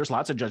 There's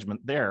lots of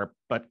judgment there,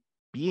 but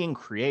being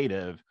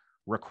creative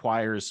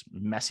requires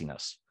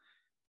messiness,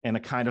 and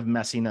a kind of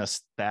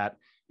messiness that,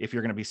 if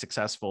you're going to be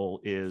successful,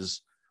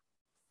 is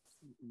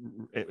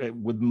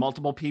with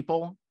multiple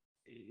people,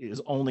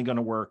 is only going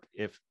to work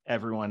if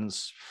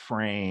everyone's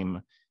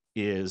frame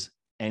is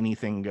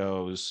anything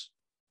goes,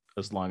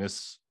 as long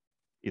as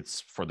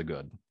it's for the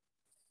good."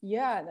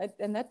 Yeah,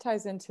 and that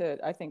ties into,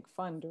 I think,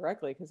 fun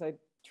directly, because I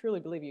truly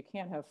believe you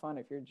can't have fun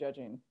if you're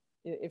judging.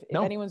 If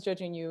anyone's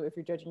judging you, if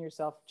you're judging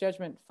yourself,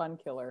 judgment, fun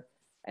killer.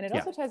 And it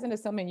also ties into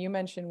something you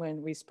mentioned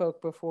when we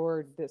spoke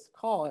before this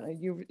call. And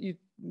you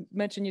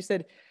mentioned, you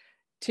said,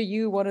 to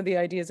you, one of the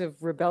ideas of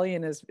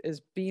rebellion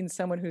is being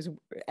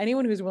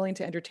anyone who's willing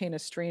to entertain a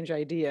strange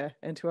idea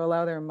and to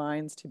allow their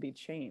minds to be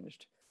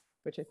changed,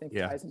 which I think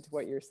ties into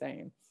what you're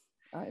saying.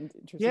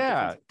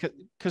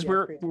 Because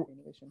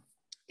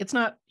it's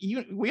not,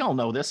 we all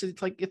know this.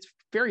 It's like, it's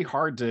very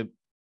hard to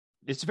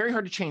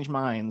change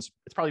minds.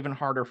 It's probably even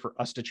harder for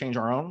us to change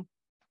our own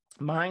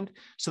mind.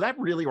 So that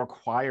really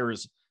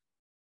requires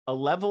a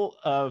level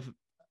of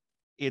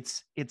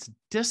it's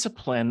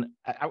discipline.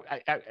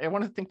 I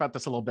want to think about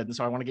this a little bit, and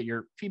so I want to get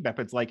your feedback.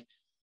 But it's like,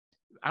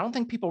 I don't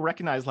think people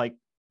recognize, like,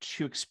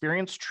 to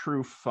experience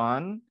true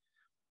fun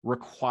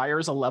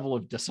requires a level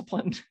of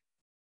discipline.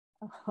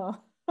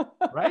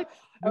 Right?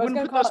 I was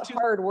going to call it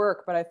hard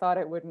work, but I thought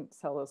it wouldn't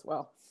sell as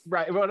well.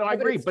 Right. Well, no, I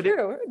agree. But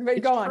true.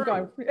 Go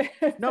on.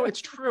 No,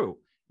 it's true.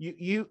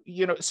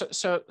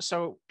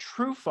 So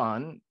true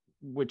fun,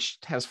 which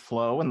has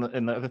flow and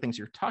the other things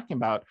you're talking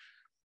about,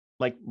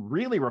 like,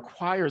 really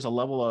requires a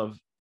level of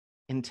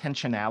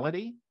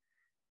intentionality.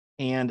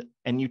 And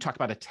you talk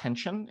about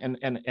attention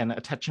and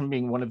attention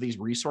being one of these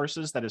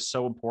resources that is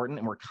so important,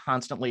 and we're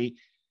constantly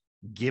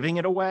giving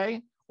it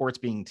away, or it's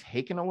being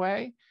taken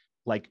away,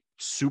 like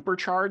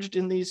supercharged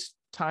in these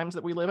times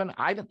that we live in.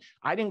 I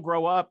didn't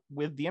grow up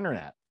with the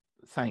internet,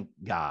 thank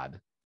God.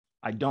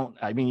 I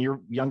mean,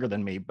 you're younger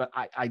than me, but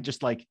I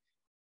just I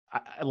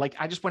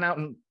just went out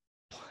and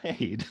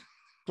played.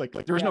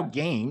 like there was no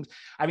games.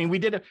 I mean,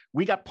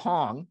 we got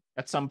Pong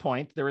at some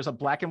point. There was a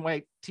black and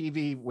white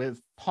TV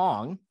with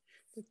Pong.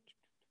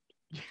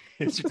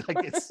 It's just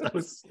like, it's so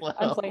slow.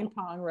 I'm playing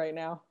Pong right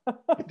now.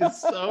 It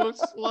is so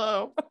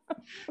slow.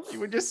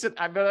 You would just sit.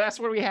 I mean, that's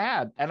what we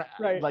had, and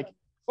like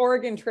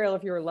Oregon Trail,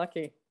 if you were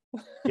lucky.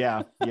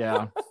 Yeah.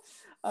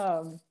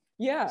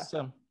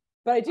 So,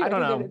 but I don't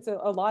know. It's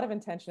a lot of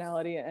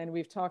intentionality, and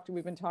we've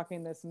been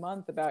talking this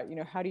month about,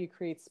 how do you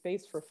create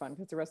space for fun,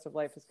 because the rest of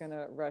life is going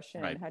to rush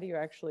in. Right. How do you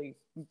actually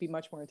be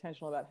much more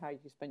intentional about how you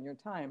spend your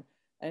time?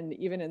 And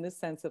even in this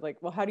sense of, like,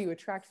 well, how do you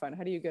attract fun?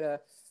 How do you get a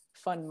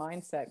fun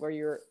mindset where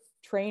you're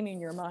training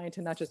your mind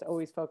to not just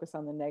always focus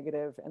on the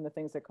negative and the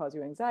things that cause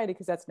you anxiety,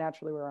 because that's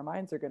naturally where our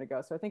minds are going to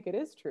go. So I think it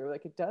is true.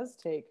 Like, it does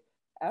take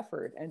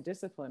effort and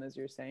discipline, as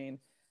you're saying,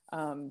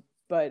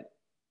 but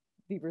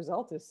the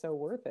result is so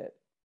worth it.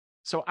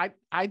 So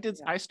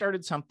I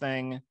started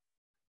something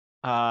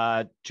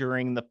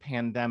during the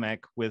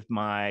pandemic with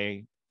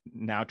my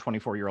now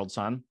 24-year-old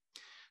son.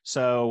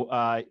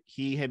 So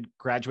he had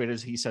graduated,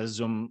 as he says,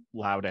 Zoom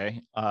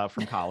laude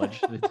from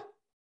college.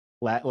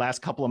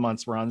 Last couple of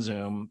months were on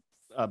Zoom,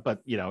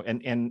 but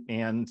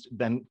and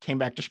then came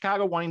back to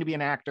Chicago wanting to be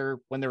an actor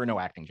when there were no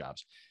acting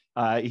jobs.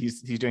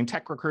 He's doing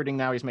tech recruiting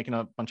now. He's making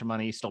a bunch of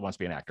money. He still wants to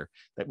be an actor,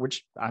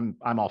 which I'm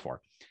all for.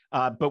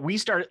 But we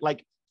started,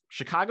 like,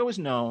 Chicago is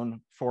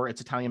known for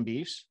its Italian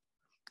beef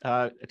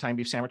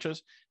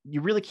sandwiches.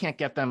 You really can't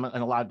get them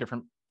in a lot of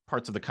different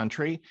parts of the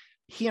country.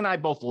 he and I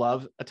both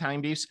love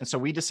Italian beefs. And so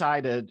we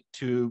decided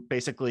to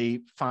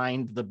basically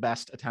find the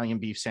best Italian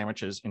beef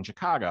sandwiches in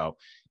Chicago.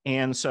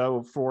 And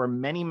so for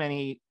many,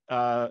 many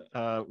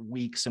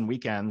weeks and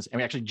weekends, and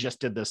we actually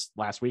just did this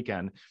last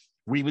weekend,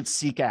 we would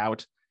seek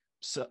out,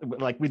 so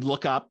like we'd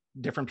look up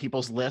different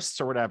people's lists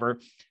or whatever.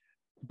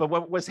 But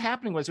what was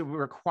happening was it would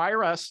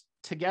require us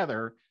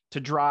together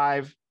to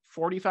drive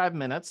 45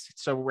 minutes.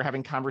 So we're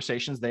having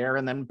conversations there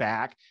and then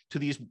back to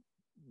these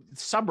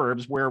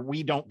suburbs where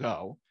we don't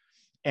go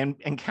and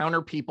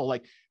encounter people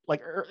like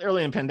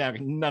early in the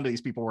pandemic, none of these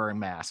people were wearing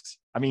masks.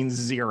 I mean,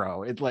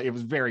 zero. It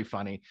was very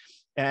funny.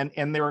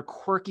 And there were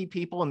quirky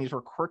people and these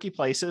were quirky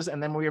places.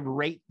 And then we would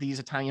rate these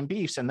Italian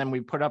beefs and then we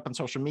put up on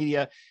social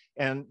media.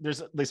 And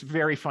there's this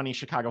very funny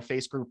Chicago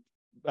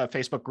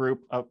Facebook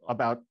group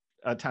about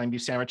Italian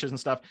beef sandwiches and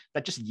stuff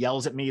that just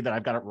yells at me that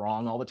I've got it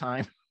wrong all the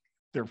time.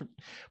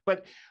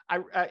 But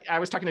I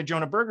was talking to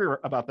Jonah Berger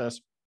about this,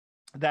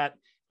 that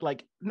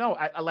like, no,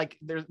 I like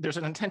there's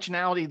an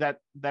intentionality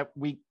that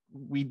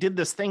we did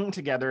this thing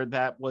together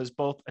that was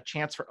both a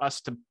chance for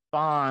us to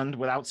bond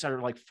without sort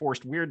of like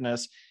forced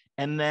weirdness,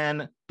 and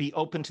then be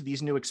open to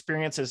these new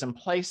experiences and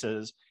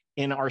places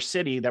in our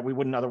city that we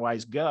wouldn't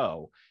otherwise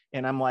go.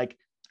 And I'm like,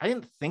 I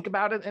didn't think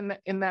about it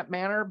in that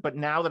manner, but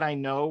now that I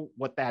know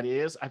what that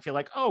is, I feel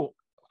like, oh,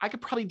 I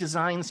could probably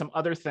design some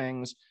other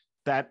things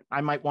that I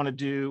might want to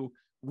do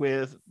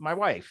with my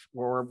wife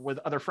or with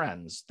other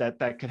friends that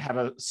could have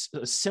a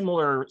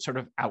similar sort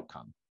of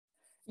outcome.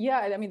 Yeah,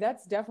 I mean,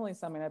 that's definitely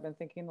something I've been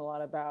thinking a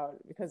lot about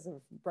because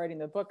of writing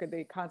the book,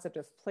 the concept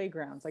of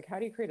playgrounds. Like, how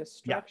do you create a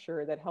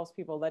structure that helps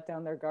people let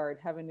down their guard,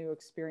 have a new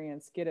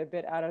experience, get a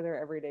bit out of their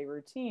everyday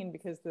routine?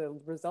 Because the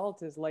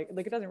result is like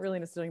it doesn't really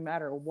necessarily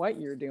matter what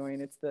you're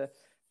doing. It's the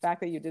fact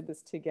that you did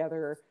this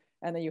together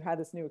and then you had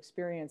this new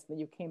experience and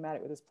that you came at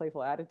it with this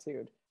playful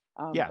attitude.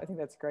 I think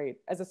that's great.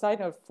 As a side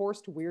note,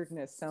 Forced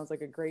Weirdness sounds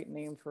like a great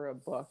name for a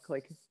book,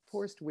 like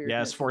Forced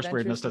Weirdness. Yes, Forced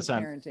Weirdness does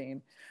sound.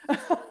 Parenting.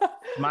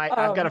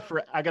 I've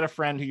got a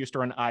friend who used to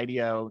run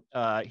IDEO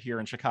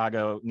here in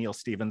Chicago, Neil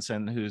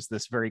Stevenson, who's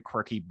this very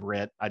quirky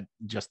Brit I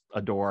just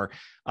adore.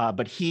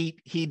 But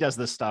he does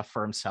this stuff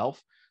for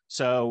himself.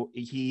 So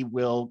he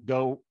will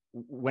go,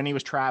 when he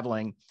was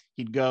traveling,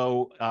 he'd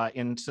go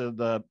into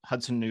the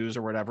Hudson News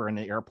or whatever in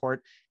the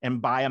airport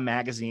and buy a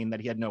magazine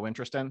that he had no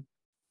interest in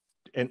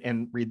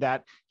and read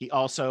that. He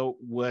also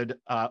would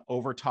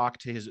overtalk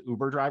to his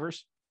Uber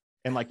drivers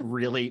and like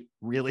really,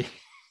 really.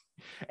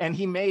 And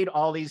he made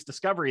all these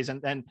discoveries.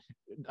 And then,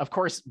 of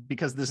course,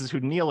 because this is who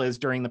Neil is,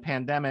 during the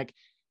pandemic,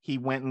 he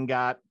went and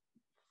got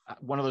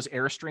one of those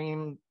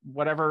Airstream,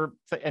 whatever,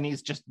 and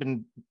he's just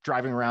been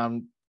driving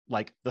around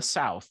like the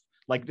South,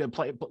 like,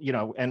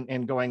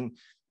 and going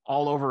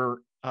all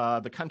over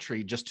the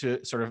country just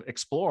to sort of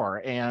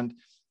explore. And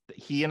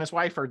he and his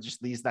wife are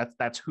just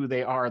that's who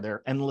they are.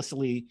 They're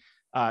endlessly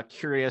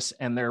curious,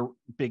 and they're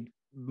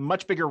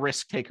much bigger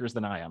risk takers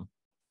than I am.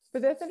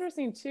 But that's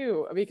interesting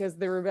too, because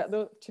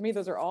to me,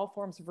 those are all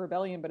forms of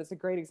rebellion, but it's a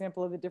great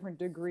example of the different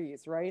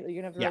degrees, right? You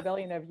can have the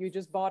rebellion of you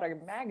just bought a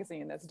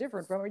magazine that's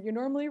different from what you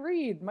normally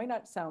read. Might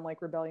not sound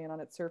like rebellion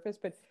on its surface,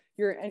 but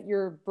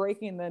you're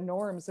breaking the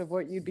norms of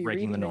what you'd be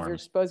reading, and you're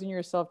exposing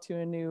yourself to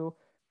a new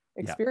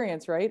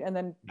experience, right? And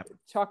then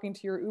talking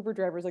to your Uber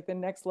drivers, like the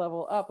next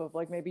level up of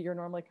like, maybe you're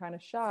normally kind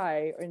of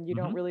shy and you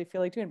don't really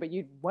feel like doing it, but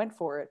you went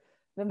for it.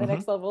 Then the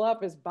next level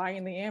up is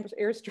buying the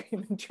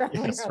Airstream and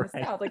traveling around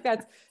the South. Like,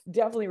 that's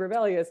definitely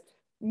rebellious.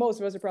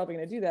 Most of us are probably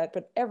going to do that,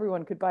 but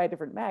everyone could buy a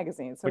different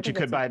magazine. So but you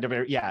could buy a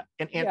different,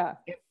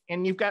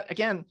 and you've got,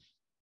 again,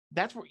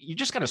 that's where you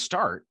just got to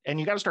start,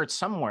 and you got to start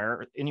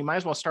somewhere, and you might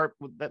as well start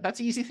with that's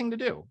an easy thing to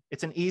do.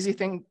 It's an easy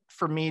thing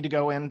for me to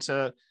go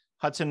into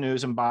Hudson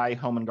News and buy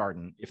Home and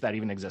Garden, if that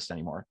even exists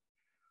anymore,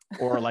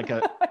 or like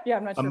a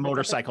I'm not sure, a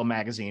motorcycle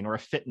magazine or a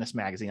fitness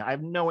magazine. I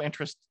have no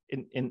interest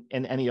in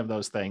any of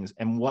those things.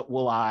 And what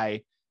will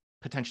I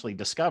potentially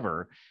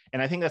discover? And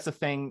I think that's the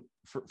thing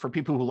for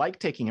people who like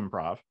taking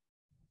improv.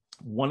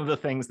 One of the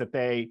things that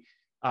they,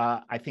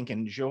 I think,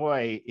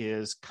 enjoy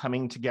is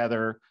coming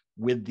together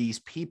with these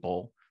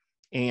people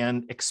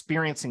and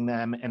experiencing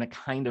them in a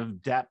kind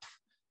of depth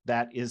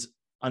that is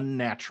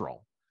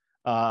unnatural.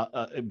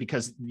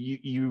 Because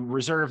you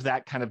reserve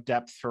that kind of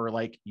depth for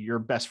like your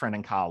best friend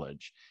in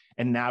college.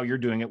 And now you're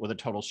doing it with a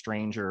total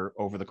stranger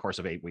over the course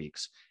of 8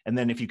 weeks. And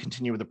then if you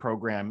continue with the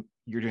program,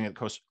 you're doing it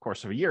the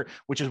course of a year,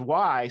 which is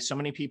why so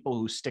many people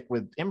who stick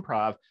with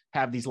improv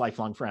have these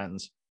lifelong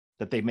friends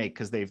that they make,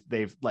 because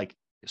they've like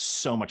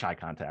so much eye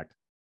contact.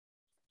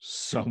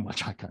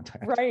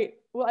 Right.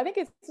 Well, I think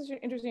it's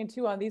interesting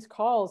too, on these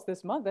calls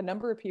this month, a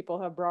number of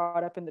people have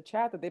brought up in the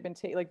chat that they've been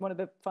like, one of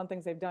the fun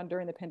things they've done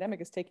during the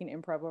pandemic is taking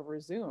improv over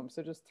Zoom.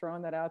 So just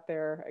throwing that out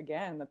there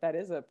again, that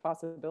is a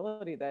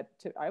possibility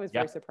I was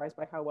very surprised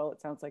by how well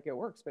it sounds like it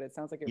works, but it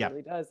sounds like it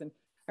really does. And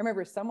I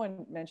remember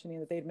someone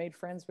mentioning that they'd made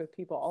friends with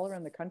people all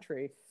around the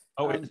country.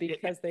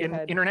 Because they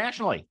had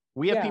internationally,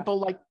 we have people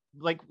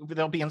like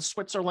they'll be in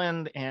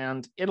Switzerland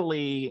and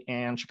Italy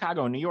and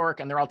Chicago and New York,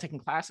 and they're all taking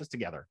classes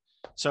together.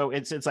 So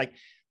it's like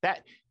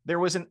that. There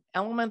was an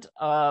element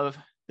of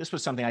this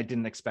was something I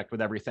didn't expect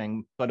with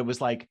everything, but it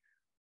was like,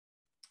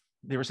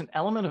 there was an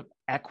element of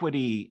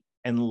equity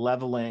and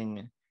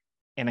leveling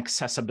and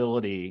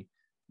accessibility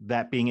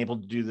that being able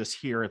to do this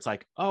here, it's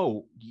like,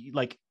 oh,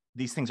 like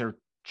these things are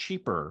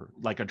cheaper,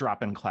 like a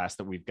drop-in class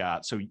that we've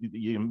got. So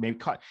you maybe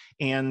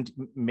and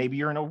maybe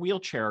you're in a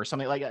wheelchair or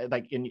something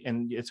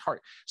and it's hard.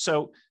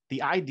 So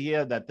the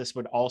idea that this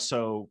would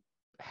also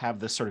have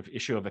this sort of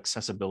issue of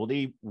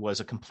accessibility was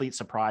a complete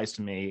surprise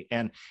to me.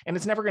 And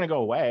it's never going to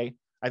go away.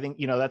 I think,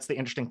 that's the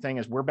interesting thing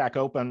is we're back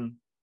open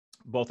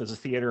both as a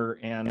theater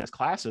and as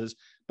classes,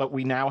 but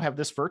we now have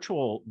this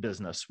virtual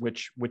business,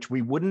 which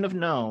we wouldn't have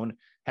known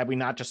had we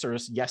not just sort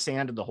of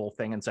yes-anded the whole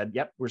thing and said,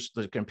 yep, we're just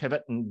going to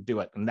pivot and do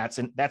it. And that's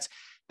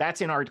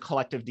in our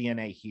collective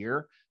DNA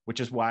here,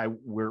 which is why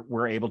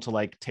we're able to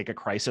like take a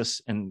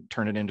crisis and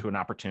turn it into an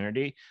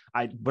opportunity.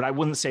 But I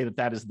wouldn't say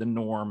that is the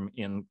norm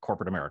in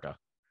corporate America.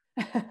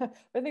 I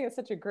think it's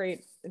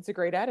a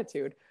great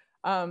attitude.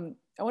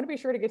 I want to be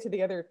sure to get to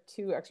the other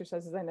two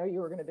exercises I know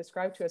you were going to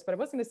describe to us, but I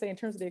was going to say in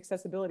terms of the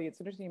accessibility, it's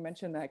interesting you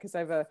mentioned that because I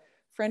have a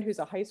friend who's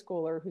a high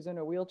schooler who's in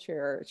a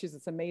wheelchair. She's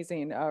this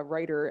amazing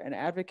writer and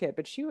advocate,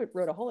 but she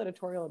wrote a whole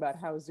editorial about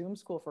how Zoom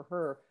school for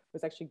her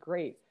was actually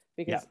great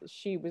because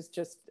she was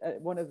just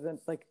one of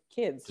the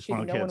kids.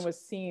 No one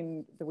was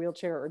seeing the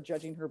wheelchair or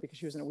judging her because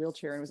she was in a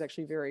wheelchair, and it was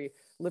actually very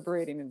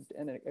liberating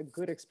and a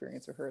good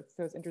experience for her.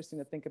 So it's interesting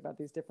to think about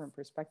these different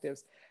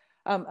perspectives.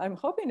 I'm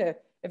hoping to,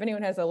 if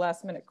anyone has a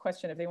last minute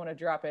question, if they want to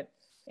drop it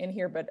in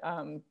here, but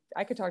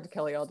I could talk to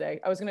Kelly all day.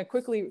 I was going to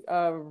quickly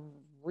so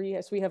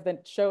we have the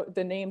show,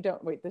 the name,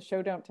 the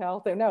show don't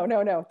tell. No,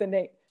 the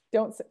name,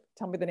 don't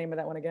tell me the name of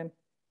that one again.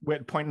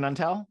 Wait, Point and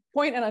Untell?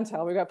 Point and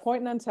Untell. We got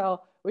Point and Untell.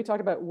 We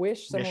talked about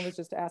wish. Someone was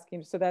just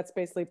asking. So that's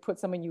basically put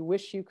something you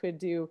wish you could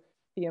do,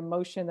 the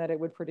emotion that it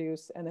would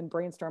produce, and then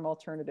brainstorm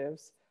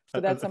alternatives.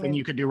 So that's something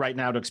you could do right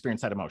now to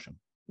experience that emotion.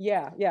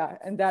 Yeah.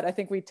 And that I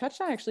think we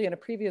touched on actually in a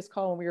previous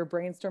call when we were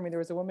brainstorming. There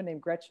was a woman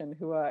named Gretchen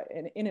who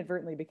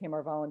inadvertently became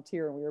our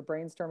volunteer, and we were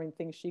brainstorming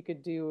things she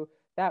could do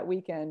that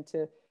weekend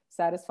to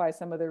satisfy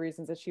some of the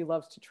reasons that she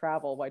loves to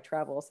travel, why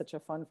travel is such a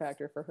fun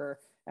factor for her.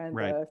 And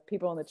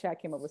people in the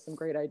chat came up with some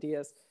great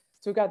ideas.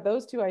 So we've got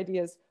those two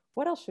ideas.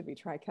 What else should we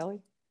try, Kelly?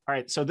 All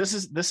right. So this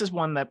is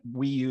one that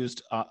we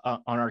used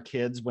on our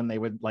kids when they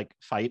would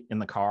fight in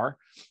the car.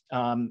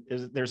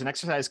 There's an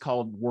exercise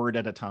called Word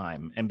at a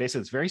Time. And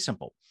basically it's very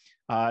simple.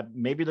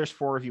 Maybe there's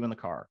 4 of you in the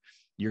car.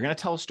 You're going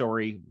to tell a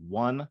story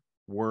 1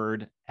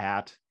 word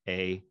at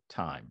a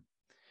time.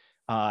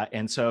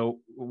 And so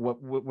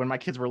when my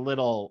kids were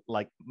little,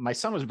 my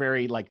son was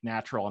very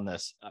natural on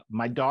this.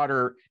 My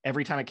daughter,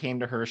 every time it came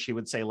to her, she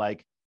would say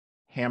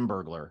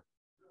hamburglar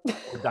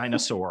or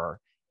dinosaur,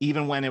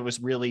 even when it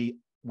was really,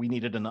 we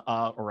needed an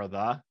or a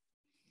the.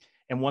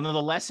 And one of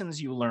the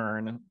lessons you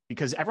learn,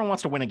 because everyone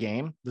wants to win a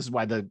game, this is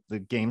why the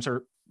games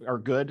are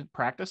good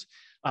practice,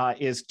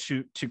 is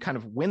to kind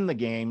of win the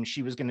game.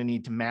 She was going to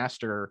need to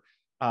master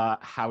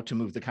how to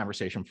move the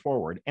conversation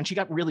forward. And she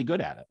got really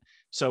good at it.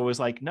 So it was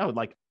no,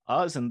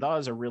 us and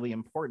thes are really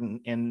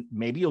important. And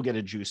maybe you'll get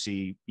a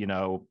juicy,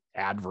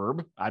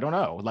 adverb. I don't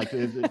know.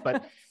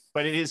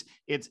 But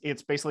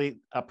it's basically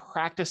a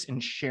practice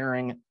in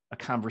sharing a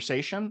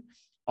conversation.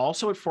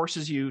 Also, it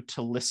forces you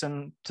to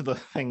listen to the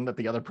thing that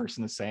the other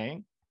person is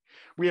saying.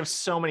 We have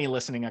so many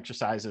listening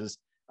exercises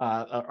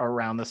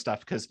around this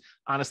stuff because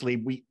honestly,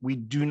 we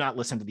do not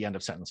listen to the end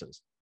of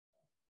sentences.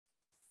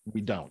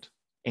 We don't.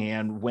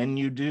 And when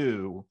you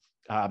do,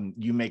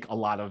 you make a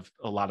lot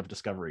of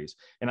discoveries.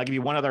 And I'll give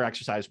you one other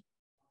exercise,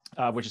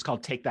 which is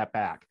called Take That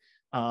Back.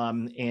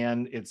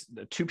 And it's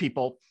 2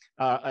 people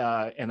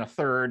and a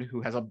third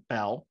who has a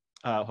bell,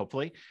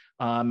 hopefully.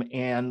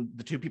 And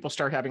the 2 people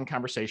start having a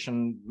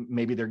conversation.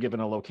 Maybe they're given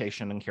a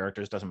location and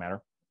characters, doesn't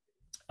matter.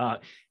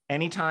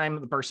 Anytime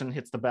the person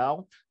hits the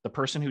bell, the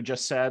person who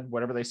just said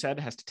whatever they said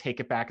has to take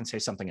it back and say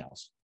something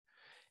else.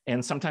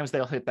 And sometimes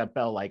they'll hit that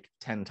bell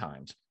 10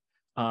 times.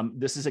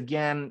 This is,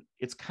 again,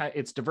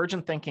 it's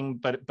divergent thinking,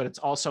 but it's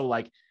also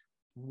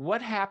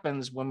what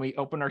happens when we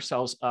open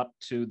ourselves up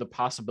to the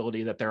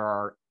possibility that there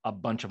are a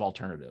bunch of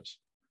alternatives,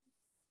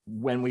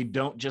 when we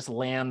don't just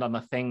land on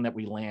the thing that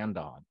we land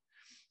on.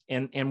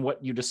 And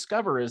what you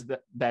discover is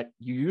that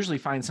you usually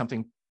find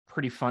something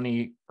pretty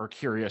funny or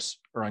curious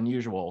or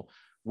unusual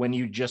when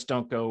you just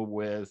don't go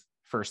with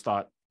first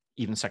thought,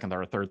 even second thought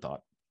or third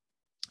thought.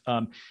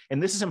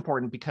 And this is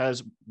important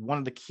because one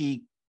of the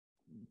key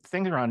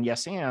things around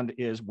yes and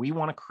is we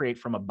want to create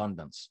from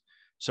abundance.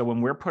 So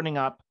when we're putting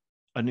up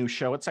a new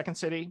show at Second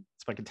City,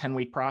 it's a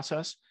 10-week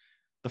process.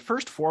 The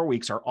first 4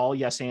 weeks are all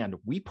yes and.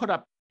 We put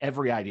up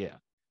every idea,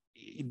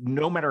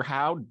 no matter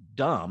how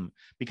dumb,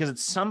 because at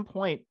some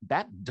point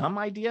that dumb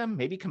idea,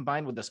 maybe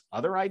combined with this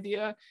other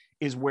idea,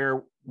 is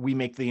where we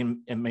make the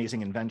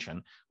amazing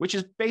invention, which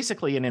is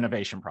basically an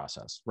innovation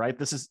process, right?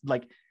 This is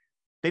they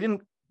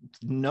didn't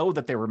know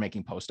that they were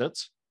making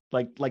Post-its.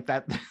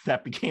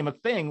 That became a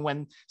thing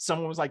when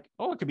someone was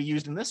oh, it could be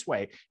used in this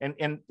way.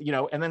 And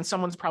then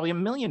someone's probably a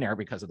millionaire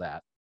because of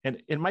that.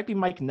 And it might be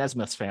Mike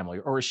Nesmith's family,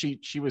 or she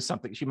was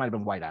something, she might've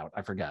been Whiteout.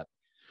 I forget,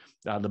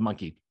 the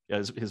monkey.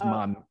 as his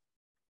mom.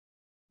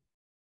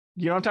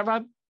 You know what I'm talking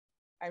about?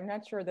 I'm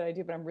not sure that I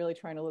do, but I'm really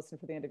trying to listen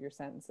for the end of your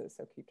sentences.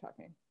 So keep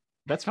talking.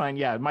 That's fine.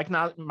 Yeah, Mike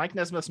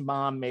Nesmith's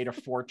mom made a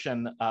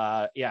fortune.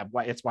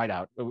 It's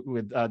Whiteout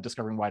with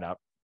discovering Whiteout.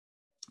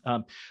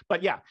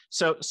 But yeah,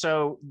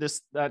 so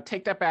this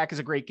Take That Back is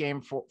a great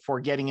game for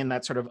getting in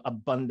that sort of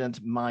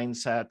abundant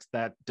mindset,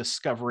 that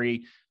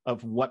discovery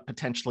of what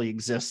potentially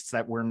exists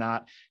that we're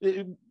not.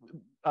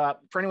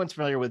 For anyone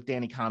familiar with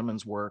Danny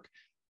Kahneman's work,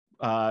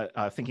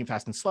 Thinking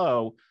Fast and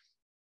Slow,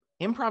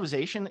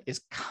 improvisation is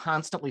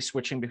constantly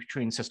switching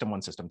between system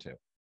one, system two.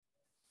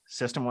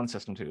 System one,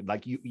 system two.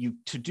 Like you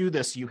to do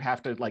this, you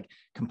have to like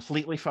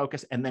completely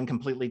focus and then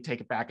completely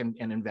take it back and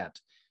invent.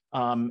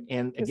 And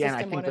again, I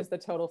think one is the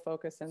total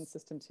focus, and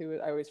system two,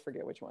 I always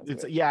forget which one's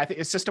which. Yeah, I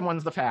think system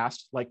one's the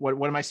fast. Like,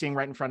 what am I seeing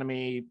right in front of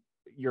me?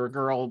 You're a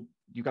girl,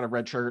 you got a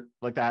red shirt,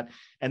 like that.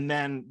 And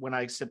then when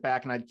I sit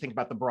back and I think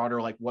about the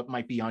broader, like what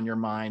might be on your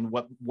mind,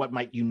 what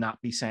might you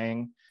not be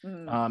saying,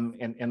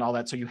 and all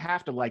that. So you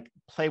have to like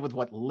play with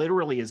what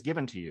literally is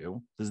given to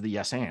you. This is the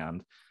yes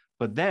and.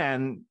 But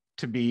then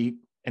to be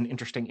an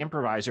interesting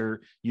improviser,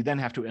 you then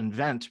have to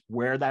invent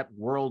where that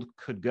world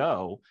could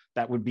go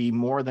that would be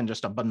more than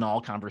just a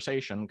banal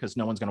conversation, because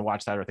no one's going to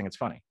watch that or think it's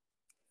funny.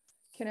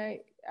 Can I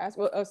ask,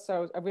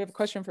 so we have a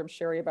question from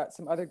Sherry about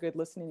some other good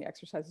listening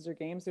exercises or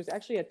games. There's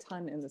actually a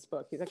ton in this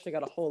book. He's actually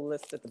got a whole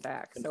list at the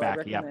back. So I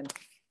recommend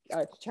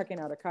checking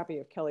out a copy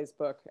of Kelly's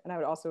book. And I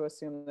would also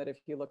assume that if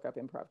you look up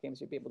improv games,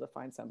 you'd be able to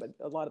find some, but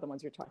a lot of the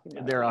ones you're talking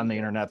about, they're on the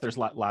internet. There's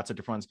lots of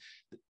different ones.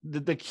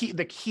 The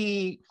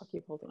key,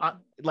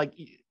 like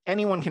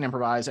anyone can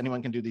improvise,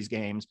 anyone can do these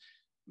games.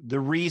 The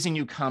reason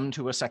you come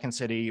to a Second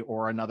City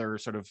or another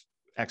sort of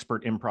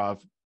expert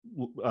improv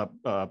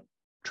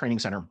training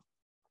center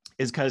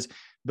is because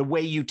the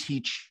way you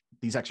teach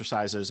these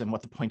exercises and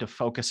what the point of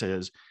focus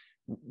is,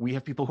 we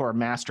have people who are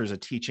masters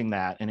at teaching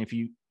that. And if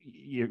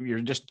you're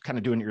just kind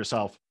of doing it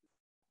yourself,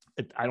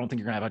 I don't think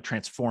you're going to have a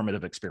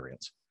transformative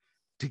experience.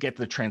 To get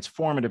the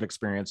transformative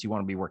experience, you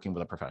want to be working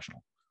with a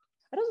professional.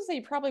 I'd also say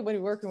you probably would be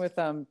working with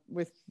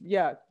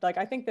like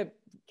I think that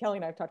Kelly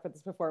and I have talked about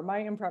this before. My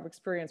improv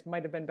experience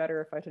might have been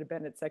better if I had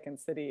been at Second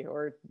City,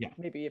 or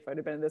maybe if I'd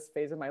have been in this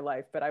phase of my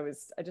life. But I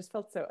just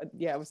felt so,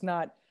 it was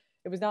not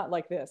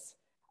like this.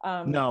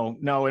 No,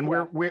 and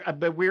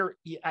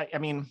I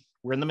mean,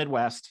 we're in the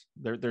Midwest.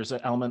 There's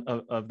an element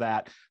of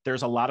that.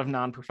 There's a lot of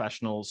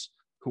non-professionals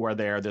who are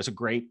there. There's a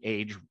great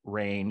age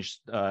range.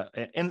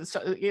 And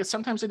so,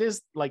 sometimes it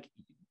is like,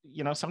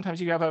 sometimes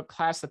you have a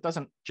class that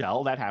doesn't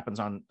gel. That happens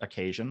on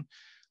occasion.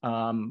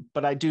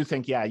 But I do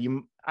think,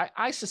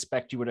 I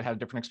suspect you would have had a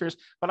different experience.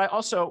 But I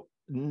also,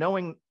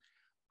 knowing,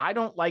 I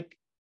don't like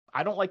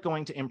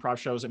going to improv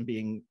shows and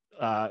being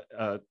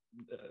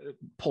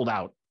pulled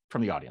out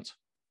from the audience.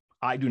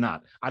 I do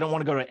not. I don't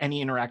want to go to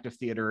any interactive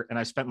theater, and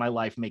I spent my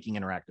life making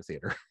interactive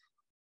theater.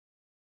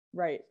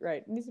 Right.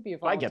 It needs to be a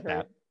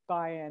voluntary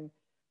buy-in.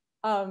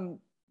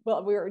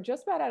 Well, we're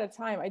just about out of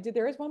time.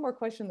 There is one more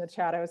question in the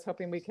chat I was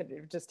hoping we could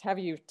just have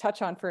you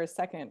touch on for a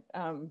second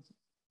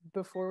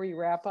before we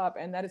wrap up.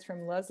 And that is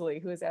from Leslie,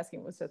 who is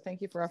asking, so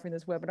thank you for offering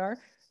this webinar.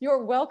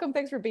 You're welcome.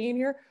 Thanks for being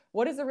here.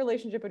 What is the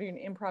relationship between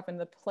improv and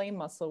the play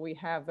muscle we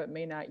have but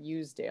may not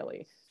use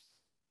daily?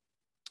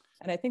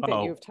 And I think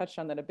that you've touched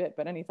on that a bit,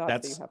 but any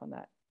thoughts that you have on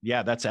that?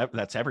 Yeah, that's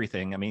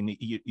everything. I mean,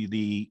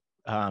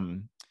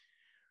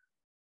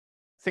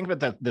 think about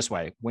that this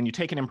way. When you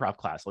take an improv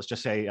class, let's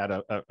just say at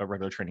a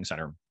regular training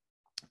center,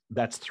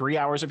 that's 3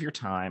 hours of your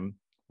time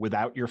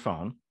without your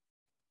phone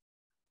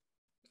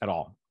at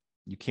all.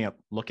 You can't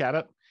look at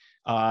it.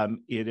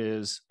 It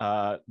is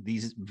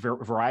these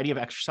variety of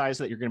exercises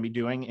that you're going to be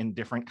doing in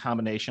different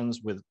combinations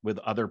with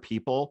other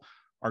people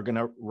are going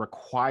to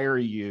require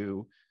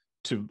you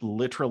to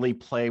literally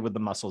play with the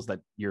muscles that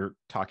you're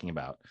talking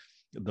about.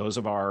 Those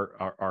of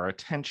our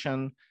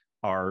attention,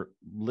 our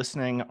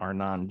listening, our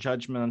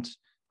non-judgment,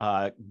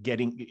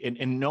 getting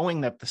and knowing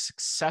that the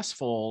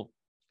successful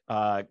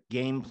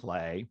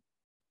gameplay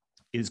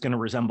is going to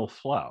resemble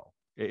flow.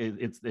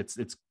 It's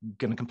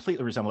going to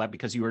completely resemble that,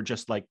 because you are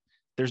just like,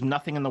 there's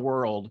nothing in the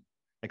world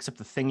except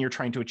the thing you're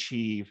trying to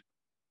achieve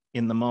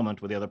in the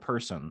moment with the other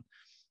person.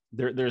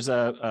 There's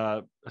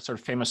a sort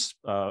of famous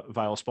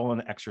Viola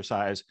Spolin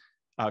exercise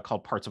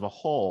called Parts of a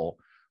Whole,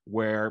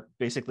 where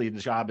basically the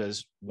job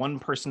is one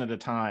person at a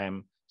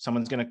time.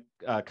 Someone's going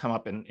to come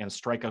up and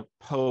strike a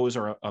pose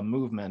or a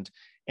movement,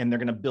 and they're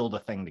going to build a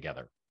thing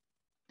together.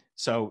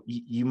 So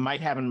you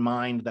might have in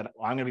mind that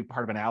I'm going to be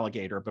part of an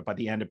alligator, but by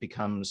the end it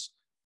becomes,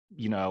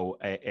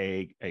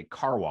 a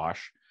car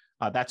wash.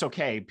 That's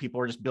okay.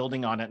 People are just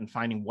building on it and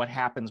finding what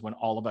happens when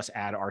all of us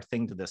add our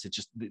thing to this. It's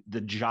just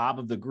the job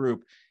of the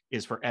group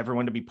is for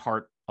everyone to be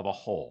part of a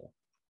whole.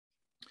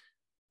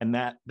 And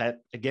that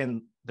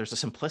again, there's a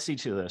simplicity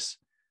to this,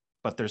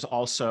 but there's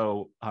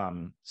also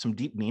some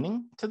deep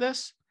meaning to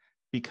this,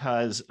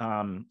 because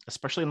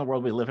especially in the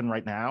world we live in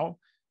right now,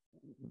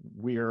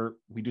 we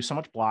do so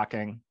much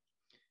blocking.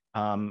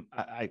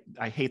 I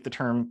hate the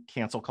term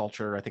cancel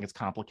culture. I think it's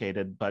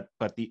complicated, but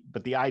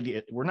the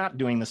idea, we're not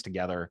doing this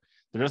together.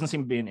 There doesn't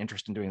seem to be an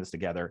interest in doing this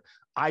together.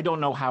 I don't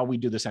know how we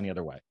do this any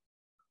other way.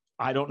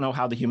 I don't know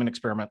how the human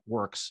experiment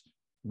works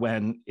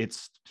when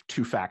it's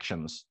two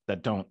factions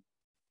that don't.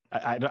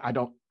 I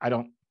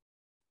don't.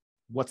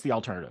 What's the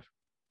alternative?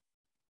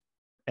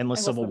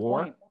 Endless civil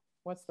war. Point?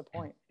 What's the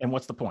point? And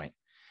what's the point?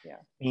 Yeah.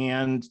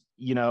 And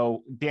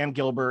Dan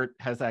Gilbert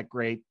has that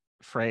great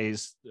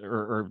phrase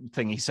or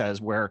thing he says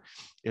where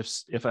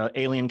if an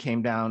alien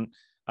came down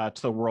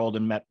to the world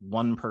and met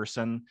one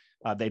person,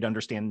 they'd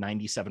understand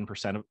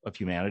 97% of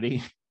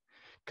humanity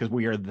because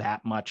we are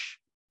that much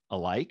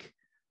alike.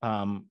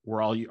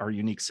 We're all our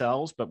unique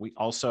selves, but we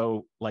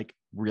also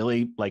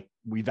really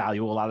we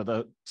value a lot of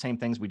the same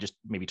things. We just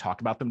maybe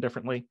talk about them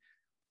differently,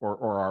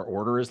 or our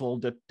order is a little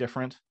bit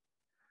different.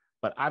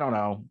 But I don't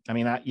know. I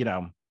mean,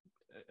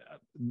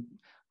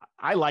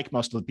 I like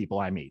most of the people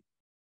I meet.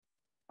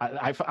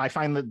 I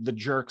find the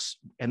jerks,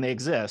 and they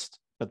exist,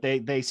 but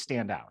they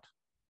stand out.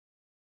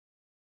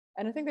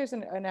 And I think there's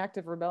an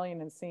active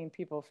rebellion in seeing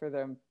people for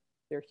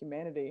their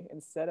humanity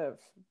instead of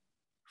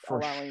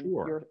allowing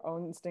your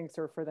own instincts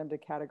or for them to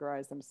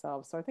categorize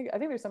themselves. So I think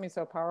there's something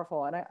so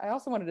powerful. And I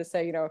also wanted to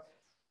say,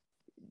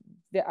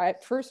 that I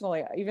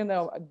personally, even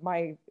though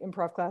my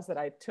improv class that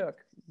I took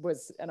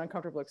was an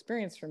uncomfortable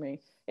experience for me,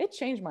 it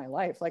changed my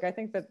life. I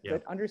think that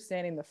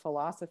understanding the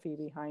philosophy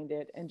behind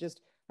it and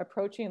just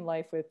approaching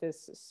life with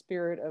this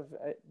spirit of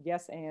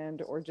yes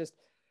and, or just,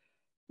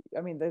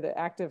 the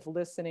active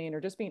listening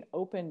or just being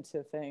open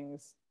to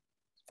things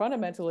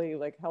fundamentally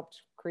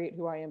helped create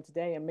who I am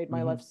today and made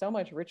my life so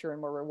much richer and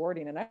more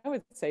rewarding. And I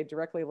would say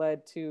directly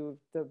led to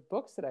the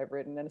books that I've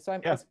written. And so I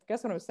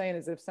guess what I'm saying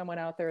is, if someone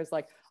out there is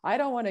like, I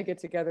don't want to get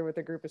together with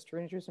a group of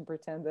strangers and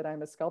pretend that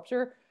I'm a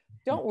sculpture,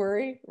 don't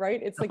worry,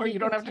 right? It's you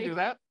don't have to do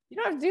that. You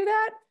don't have to do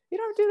that. You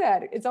don't do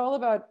that. It's all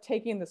about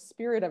taking the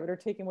spirit of it, or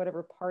taking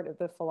whatever part of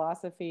the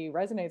philosophy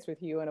resonates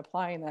with you and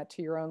applying that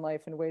to your own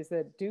life in ways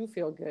that do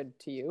feel good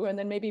to you. And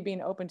then maybe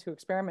being open to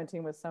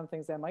experimenting with some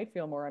things that might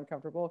feel more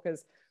uncomfortable,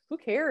 because who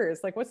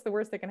cares? What's the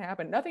worst that can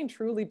happen? Nothing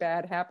truly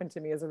bad happened to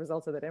me as a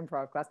result of that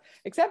improv class,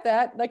 except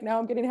that now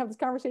I'm getting to have this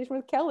conversation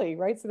with Kelly,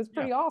 right? So that's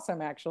pretty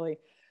awesome, actually.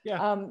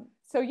 Yeah.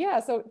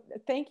 So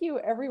thank you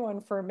everyone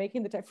for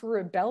making the time, for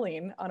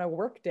rebelling on a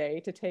work day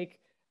to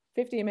take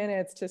 50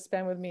 minutes to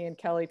spend with me and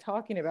Kelly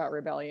talking about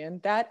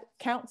rebellion. That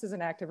counts as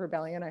an act of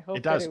rebellion. I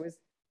hope that it was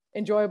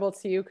enjoyable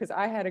to you, because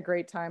I had a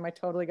great time. I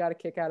totally got a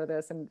kick out of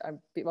this, and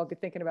I'll be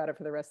thinking about it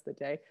for the rest of the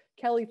day.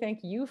 Kelly, thank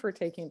you for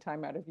taking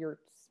time out of your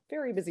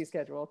very busy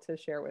schedule to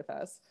share with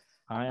us.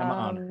 I am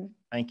honored.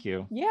 Thank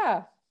you.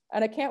 Yeah.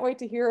 And I can't wait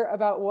to hear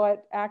about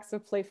what acts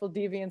of playful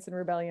deviance and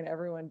rebellion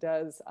everyone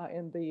does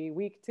in the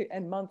week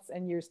and months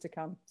and years to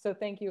come. So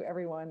thank you,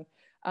 everyone.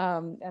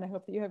 And I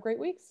hope that you have great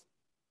weeks.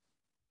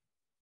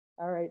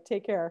 All right.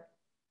 Take care.